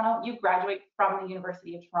of Toronto, you graduate from the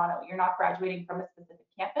University of Toronto. You're not graduating from a specific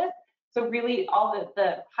campus. So really all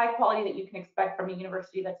the high quality that you can expect from a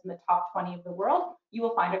university that's in the top 20 of the world, you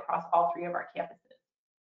will find across all 3 of our campuses.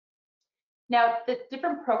 Now, the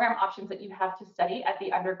different program options that you have to study at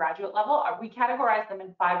the undergraduate level, we categorize them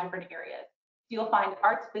in 5 different areas. You'll find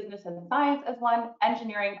arts, business, and science as one,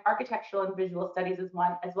 engineering, architectural and visual studies as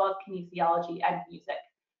one, as well as kinesiology and music.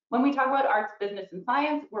 When we talk about arts, business, and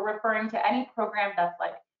science, we're referring to any program that's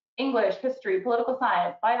like English, history, political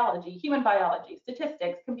science, biology, human biology,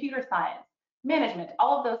 statistics, computer science, management.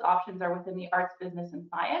 All of those options are within the arts, business, and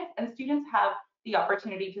science, and students have the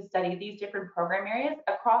opportunity to study these different program areas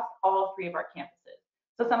across all 3 of our campuses.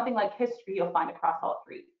 So something like history, you'll find across all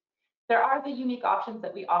 3. There are the unique options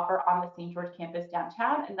that we offer on the St. George campus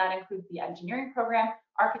downtown, and that includes the engineering program,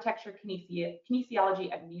 architecture, kinesiology,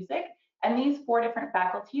 and music. And these 4 different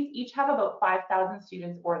faculties each have about 5,000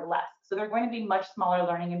 students or less. So they're going to be much smaller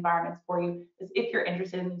learning environments for you if you're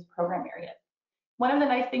interested in these program areas. One of the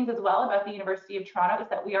nice things as well about the University of Toronto is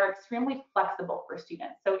that we are extremely flexible for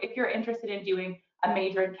students. So if you're interested in doing a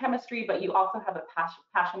major in chemistry, but you also have a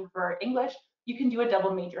passion for English, you can do a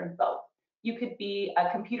double major in both. You could be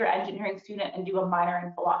a computer engineering student and do a minor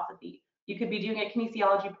in philosophy. You could be doing a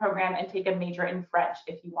kinesiology program and take a major in French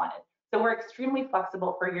if you wanted. So we're extremely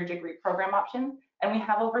flexible for your degree program options, and we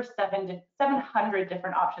have over 700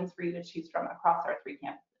 different options for you to choose from across our 3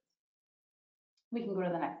 campuses. We can go to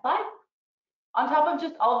the next slide. On top of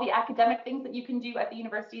just all of the academic things that you can do at the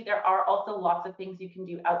university, there are also lots of things you can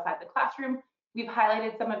do outside the classroom. We've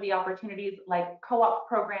highlighted some of the opportunities like co-op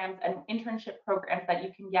programs and internship programs that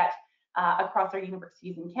you can get across our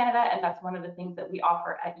universities in Canada, and that's one of the things that we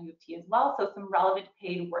offer at U of T as well. So some relevant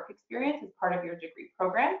paid work experience is part of your degree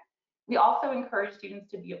program. We also encourage students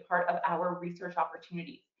to be a part of our research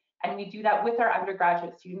opportunities, and we do that with our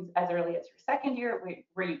undergraduate students as early as your 2nd year,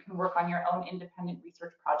 where you can work on your own independent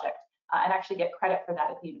research project and actually get credit for that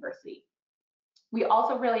at the university. We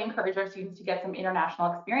also really encourage our students to get some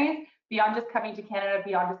international experience beyond just coming to Canada,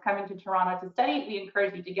 beyond just coming to Toronto to study. We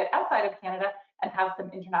encourage you to get outside of Canada and have some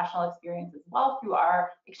international experience as well through our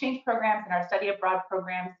exchange programs and our study abroad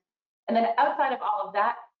programs. And then outside of all of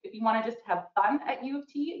that, if you want to just have fun at U of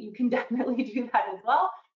T, you can definitely do that as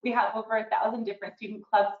well. We have over 1,000 different student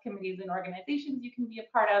clubs, committees, and organizations you can be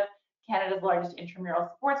a part of, Canada's largest intramural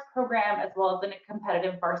sports program, as well as a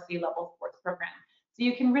competitive varsity level sports program. So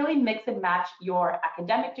you can really mix and match your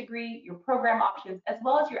academic degree, your program options, as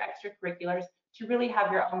well as your extracurriculars to really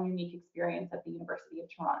have your own unique experience at the University of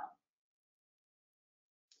Toronto.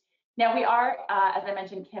 Now we are, as I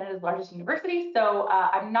mentioned, Canada's largest university, so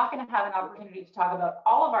I'm not going to have an opportunity to talk about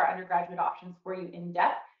all of our undergraduate options for you in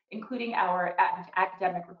depth. including our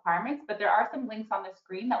academic requirements, but there are some links on the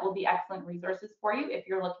screen that will be excellent resources for you if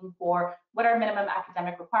you're looking for what our minimum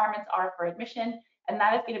academic requirements are for admission. And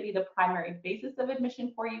that is going to be the primary basis of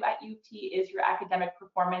admission for you at U of T, is your academic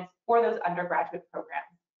performance for those undergraduate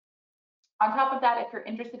programs. On top of that, if you're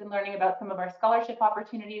interested in learning about some of our scholarship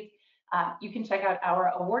opportunities, you can check out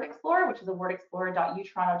our Award Explorer, which is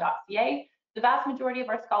awardexplorer.utoronto.ca. The vast majority of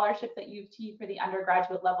our scholarships at U of T for the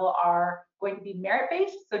undergraduate level are going to be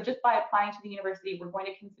merit-based. So just by applying to the university, we're going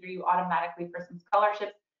to consider you automatically for some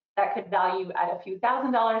scholarships that could value at a few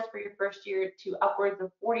 $1,000s for your first year to upwards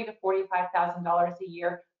of $40,000 to $45,000 a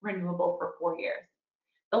year, renewable for 4 years.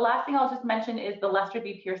 The last thing I'll just mention is the Lester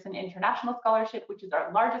B. Pearson International Scholarship, which is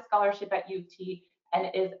our largest scholarship at U of T and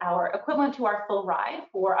is our equivalent to our full ride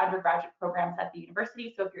for undergraduate programs at the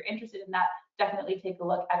university. So if you're interested in that, definitely take a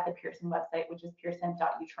look at the Pearson website, which is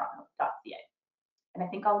pearson.utoronto.ca. And I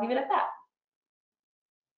think I'll leave it at that.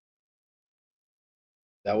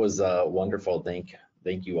 That was wonderful. Thank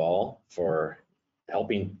you all for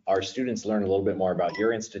helping our students learn a little bit more about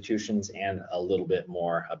your institutions and a little bit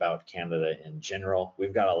more about Canada in general.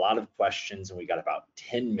 We've got a lot of questions and we got about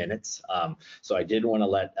 10 minutes. So I did want to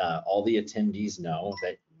let all the attendees know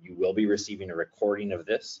that you will be receiving a recording of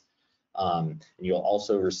this. And you'll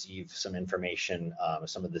also receive some information,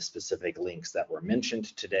 some of the specific links that were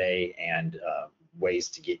mentioned today and ways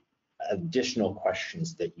to get additional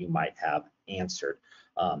questions that you might have answered.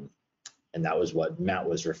 And that was what Matt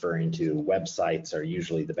was referring to. Websites are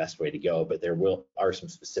usually the best way to go, but there are some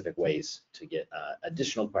specific ways to get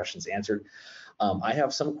additional questions answered. I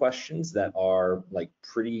have some questions that are like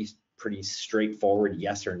pretty straightforward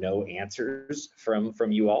yes or no answers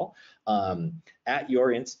from you all. At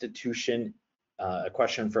your institution, a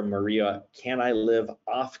question from Maria: can I live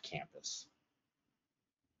off campus?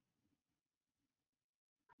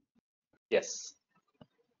 Yes.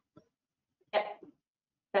 Yep,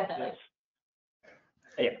 definitely. Yes.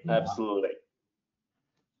 Yeah, absolutely.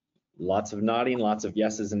 Lots of nodding, lots of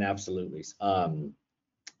yeses and absolutelys.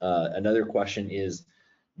 Another question is,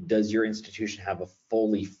 does your institution have a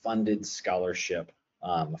fully funded scholarship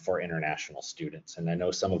for international students? And I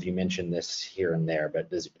know some of you mentioned this here and there, but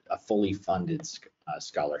does a fully funded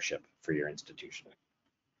scholarship for your institution?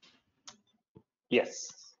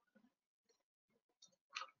 Yes.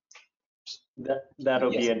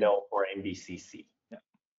 That'll Yes. be a no for MBCC.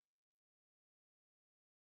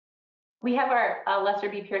 We have our Lester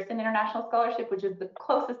B. Pearson International Scholarship, which is the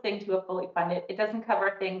closest thing to a fully funded. It doesn't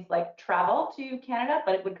cover things like travel to Canada,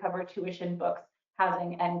 but it would cover tuition, books,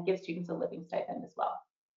 housing, and give students a living stipend as well.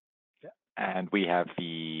 And we have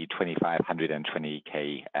the 2,500 and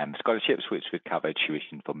 20K scholarships, which would cover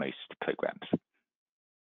tuition for most programs.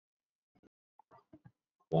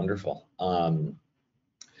 Wonderful.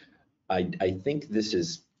 I think this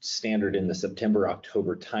is standard in the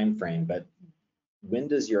September-October timeframe, but when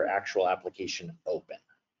does your actual application open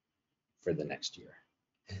for the next year?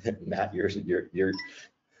 Matt, you're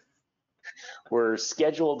We're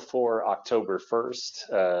scheduled for October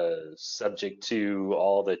 1st, subject to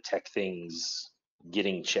all the tech things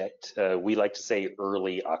getting checked. We like to say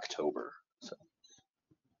early October. So.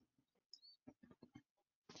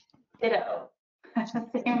 Ditto.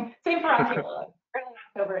 same for Ontario. Early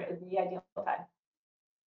October is the ideal time.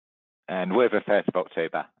 And we're the 1st of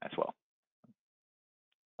October as well.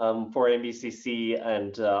 For MBCC,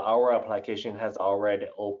 and our application has already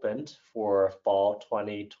opened for fall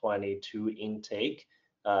 2022 intake,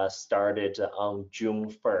 started on June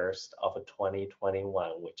 1st of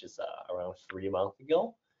 2021, which is around 3 months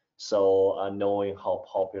ago. So knowing how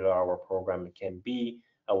popular our program can be,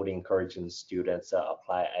 I would encourage students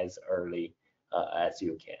apply as early as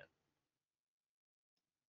you can.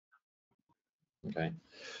 okay.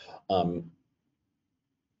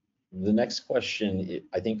 The next question,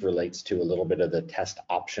 I think, relates to a little bit of the test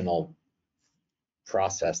optional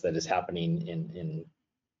process that is happening in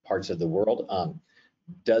parts of the world.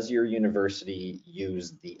 Does your university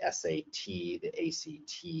use the SAT, the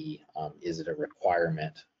ACT? Is it a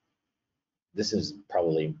requirement? This is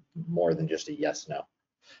probably more than just a yes, no.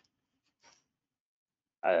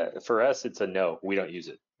 For us, it's a no. We don't use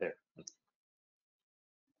it there.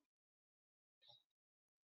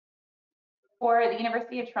 For the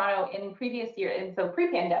University of Toronto in previous years, and so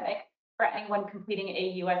pre-pandemic, for anyone completing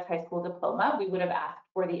a US high school diploma, we would have asked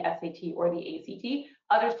for the SAT or the ACT.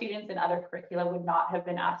 Other students in other curricula would not have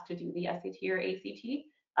been asked to do the SAT or ACT.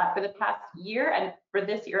 For the past year and for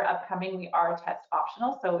this year upcoming, we are test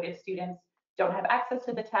optional. So if students don't have access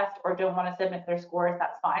to the test or don't want to submit their scores,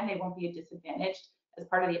 that's fine. They won't be disadvantaged as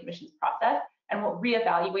part of the admissions process. And we'll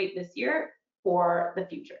reevaluate this year for the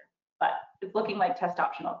future. But it's looking like test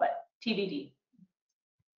optional, but TBD.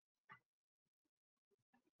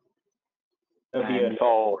 Go ahead,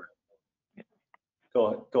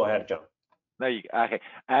 John. Okay.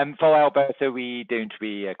 For Alberta, we don't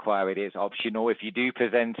require it. It's optional. If you do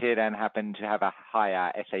present it and happen to have a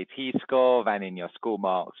higher SAT score than in your school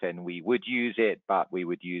marks, then we would use it, but we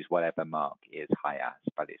would use whatever mark is higher,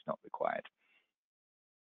 but it's not required.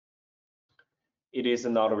 It is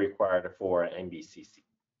not required for NBCC.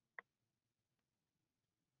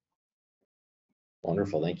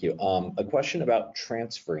 Wonderful, thank you. A question about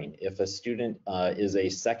transferring. If a student is a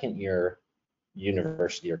second-year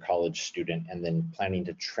university or college student and then planning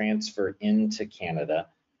to transfer into Canada,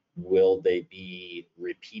 will they be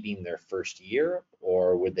repeating their first year,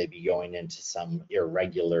 or would they be going into some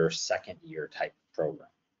irregular second-year type program?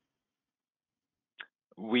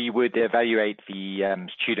 We would evaluate the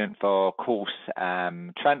student for course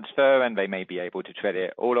transfer, and they may be able to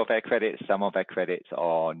credit all of their credits, some of their credits,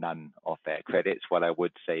 or none of their credits. What I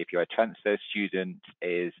would say, if you're a transfer student,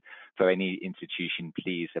 is for any institution,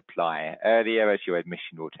 please apply earlier, as your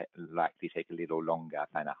admission will likely take a little longer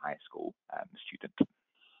than a high school student.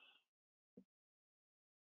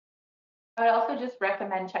 I would also just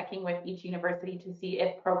recommend checking with each university to see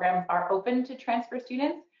if programs are open to transfer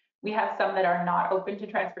students. We have some that are not open to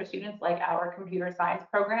transfer students, like our computer science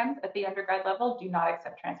programs at the undergrad level do not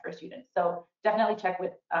accept transfer students. So definitely check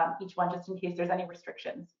with each one just in case there's any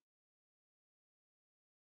restrictions.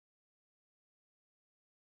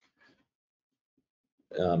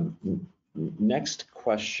 Next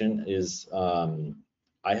question is,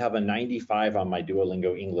 I have a 95 on my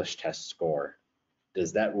Duolingo English Test score.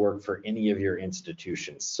 Does that work for any of your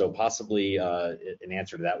institutions? So possibly an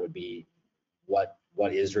answer to that would be what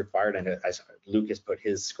is required, and as Lucas put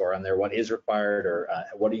his score on there, what is required, or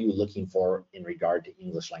what are you looking for in regard to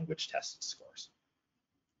English language test scores?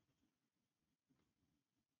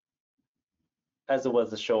 As it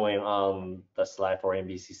was showing on the slide for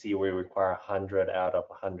NBCC, we require 100 out of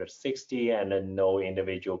 160, and then no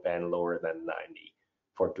individual band lower than 90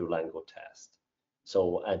 for Duolingo test.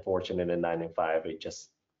 So unfortunately, 95, it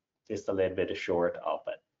just a little bit short of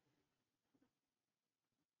it.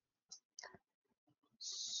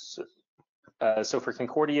 So for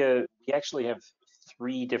Concordia, we actually have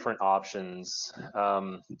 3 different options.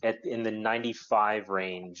 In the 95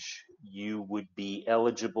 range, you would be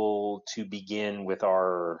eligible to begin with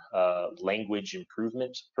our language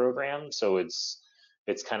improvement program. So it's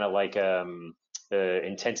kind of like the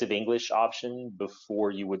intensive English option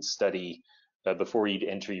before you would study, before you'd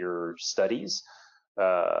enter your studies.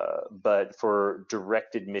 But for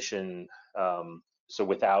direct admission, so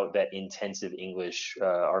without that intensive English,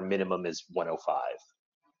 our minimum is 105.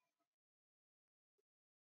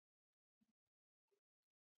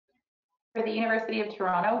 For the University of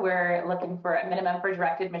Toronto, we're looking for a minimum for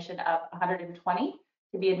direct admission of 120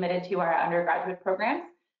 to be admitted to our undergraduate programs.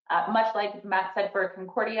 Much like Matt said, for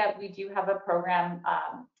Concordia, we do have a program,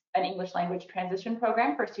 an English language transition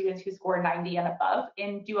program for students who score 90 and above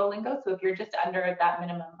in Duolingo. So if you're just under that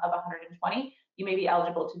minimum of 120, you may be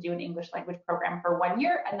eligible to do an English language program for 1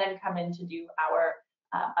 year and then come in to do our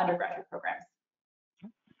undergraduate programs.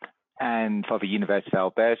 And for the University of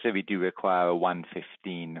Alberta, we do require a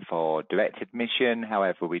 115 for direct admission.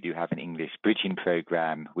 However, we do have an English bridging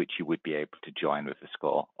program, which you would be able to join with a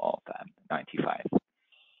score of 95.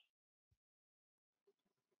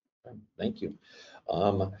 Thank you.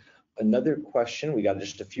 Another question, we got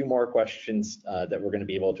just a few more questions that we're going to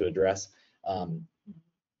be able to address.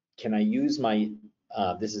 Can I use my,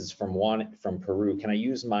 this is from Juan from Peru, can I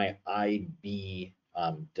use my IB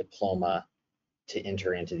diploma to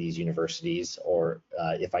enter into these universities? Or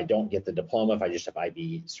if I don't get the diploma, if I just have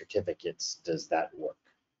IB certificates, does that work?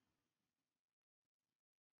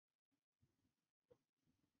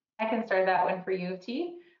 I can start that one for U of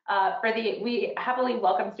T. We happily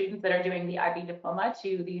welcome students that are doing the IB diploma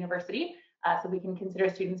to the university, so we can consider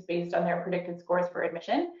students based on their predicted scores for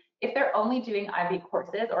admission. If they're only doing IB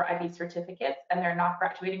courses or IB certificates and they're not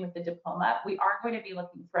graduating with the diploma, we are going to be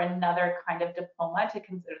looking for another kind of diploma to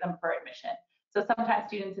consider them for admission. So sometimes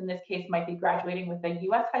students in this case might be graduating with a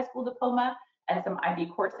US high school diploma and some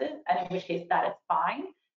IB courses, and in which case that is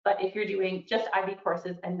fine. But if you're doing just IB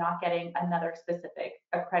courses and not getting another specific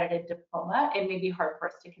accredited diploma, it may be hard for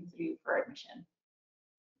us to consider you for admission.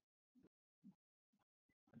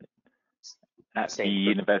 At the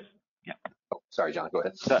university, yeah. Sorry, John, go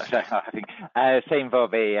ahead. So I think same for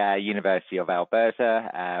the University of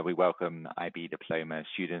Alberta. We welcome IB diploma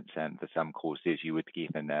students, and for some courses you would be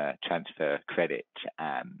given transfer credit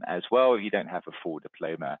as well. If you don't have a full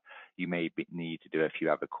diploma, you may need to do a few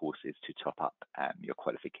other courses to top up your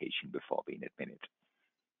qualification before being admitted.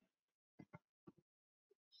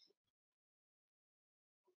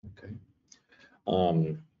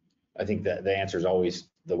 Okay. I think that the answer is always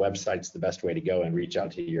the website's the best way to go, and reach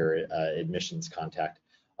out to your admissions contact.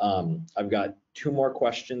 I've got 2 more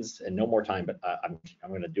questions and no more time, but I'm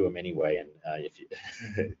going to do them anyway. And if you,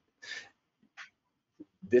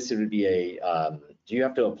 this would be a, do you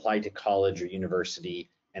have to apply to college or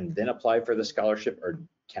university and then apply for the scholarship, or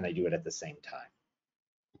can I do it at the same time?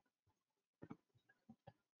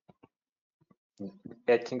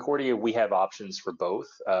 At Concordia, we have options for both.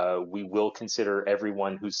 We will consider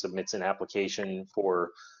everyone who submits an application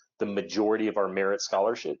for the majority of our merit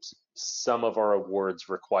scholarships. Some of our awards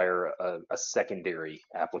require a secondary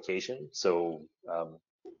application. So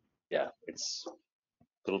yeah, it's a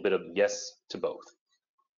little bit of yes to both.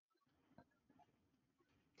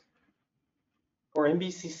 For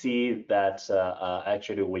MBCC, that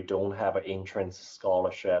actually we don't have an entrance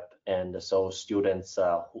scholarship, and so students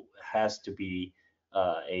who has to be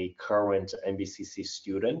a current MBCC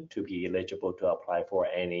student to be eligible to apply for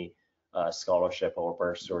any scholarship or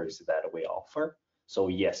bursaries that we offer. So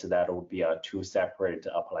yes, that would be 2 separate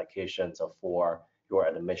applications for your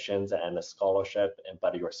admissions and a scholarship,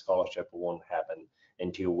 but your scholarship won't happen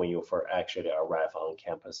until when you actually arrive on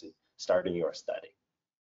campus starting your study.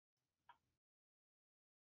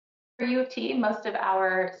 For U of T, most of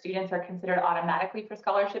our students are considered automatically for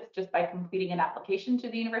scholarships just by completing an application to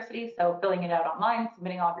the university. So filling it out online,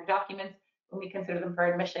 submitting all of your documents. When we consider them for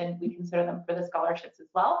admission, we consider them for the scholarships as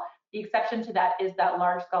well. The exception to that is that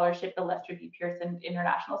large scholarship, the Lester B. Pearson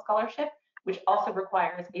International Scholarship, which also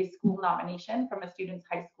requires a school nomination from a student's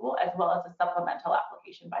high school, as well as a supplemental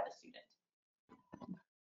application by the student.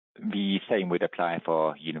 The same would apply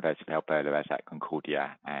for University of Alberta as at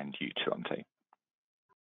Concordia and U Toronto.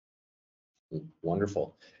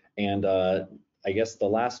 Wonderful. And I guess the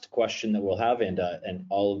last question that we'll have, and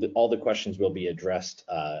all the questions will be addressed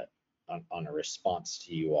on a response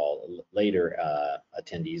to you all later,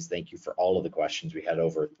 attendees. Thank you for all of the questions. We had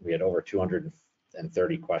over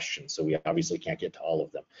 230 questions, so we obviously can't get to all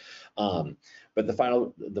of them. But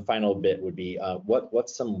the final bit would be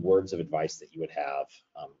what's some words of advice that you would have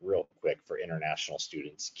real quick for international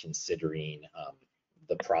students considering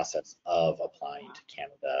the process of applying to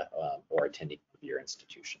Canada or attending your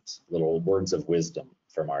institutions? Little words of wisdom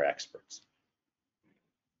from our experts.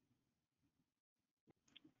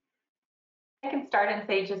 I can start and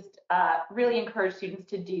say just really encourage students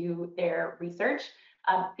to do their research.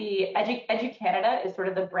 The EduCanada is sort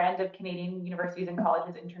of the brand of Canadian universities and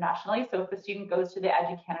colleges internationally. So if a student goes to the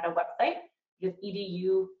EduCanada website, which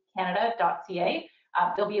is educanada.ca,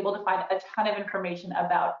 they'll be able to find a ton of information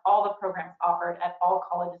about all the programs offered at all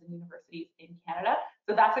colleges and universities in Canada.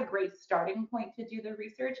 So that's a great starting point to do the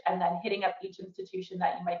research, and then hitting up each institution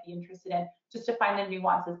that you might be interested in just to find the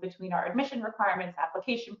nuances between our admission requirements,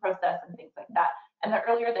 application process, and things like that. And the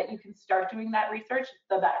earlier that you can start doing that research,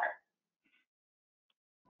 the better.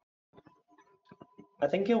 I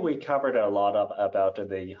think we covered a lot about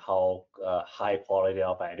how high quality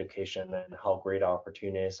of education and how great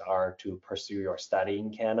opportunities are to pursue your study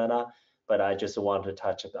in Canada. But I just want to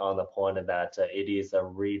touch on the point that it is a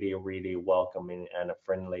really, really welcoming and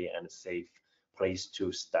friendly and safe place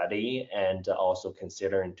to study and also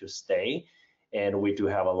considering to stay. And we do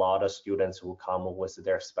have a lot of students who come with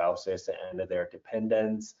their spouses and their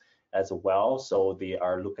dependents as well. So they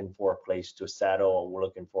are looking for a place to settle or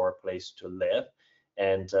looking for a place to live.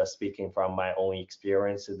 And speaking from my own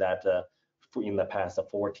experience, that in the past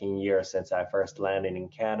 14 years since I first landed in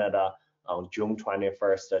Canada on June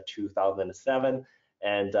 21st, 2007,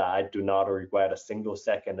 and I do not regret a single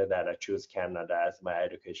second that I choose Canada as my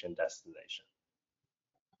education destination.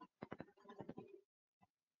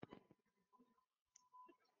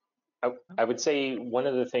 I would say one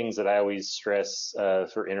of the things that I always stress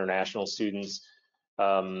for international students,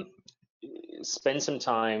 spend some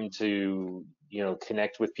time to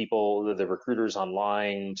connect with people, the recruiters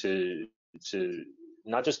online, to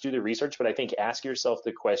not just do the research, but I think ask yourself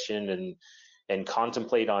the question and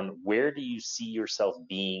contemplate on where do you see yourself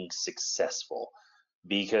being successful,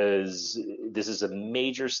 because this is a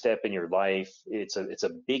major step in your life. It's a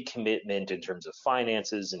big commitment in terms of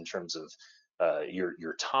finances, in terms of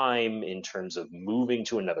your time, in terms of moving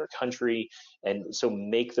to another country, and so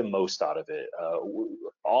make the most out of it.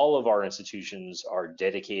 All of our institutions are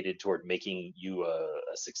dedicated toward making you a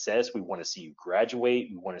success. We want to see you graduate.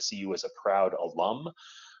 We want to see you as a proud alum.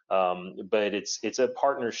 But it's a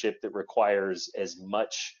partnership that requires as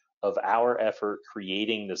much of our effort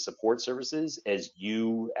creating the support services as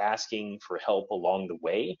you asking for help along the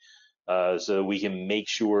way, so we can make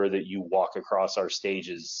sure that you walk across our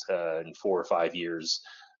stages in 4 or 5 years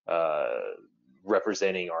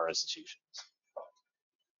representing our institutions.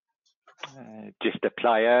 Just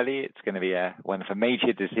apply early. It's going to be one of the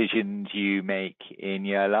major decisions you make in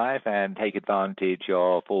your life, and take advantage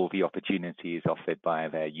of all the opportunities offered by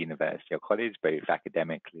the university or college, both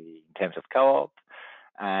academically in terms of co-op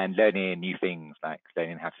and learning new things like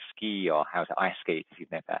learning how to ski or how to ice skate if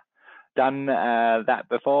you've never done that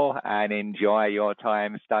before, and enjoy your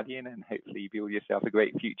time studying and hopefully build yourself a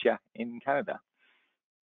great future in Canada.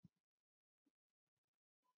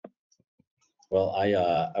 Well,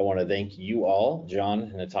 I want to thank you all,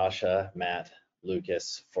 John, Natasha, Matt,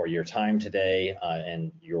 Lucas, for your time today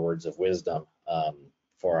and your words of wisdom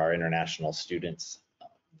for our international students.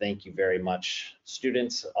 Thank you very much,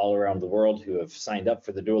 students all around the world who have signed up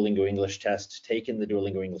for the Duolingo English Test, taken the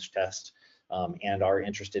Duolingo English Test, and are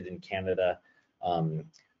interested in Canada.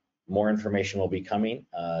 More information will be coming.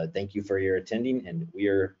 Thank you for your attending, and we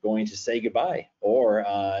are going to say goodbye. Or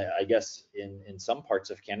I guess in some parts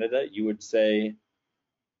of Canada, you would say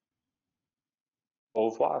Au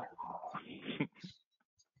revoir.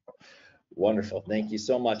 Wonderful. Thank you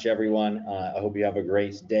so much, everyone. I hope you have a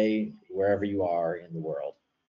great day wherever you are in the world.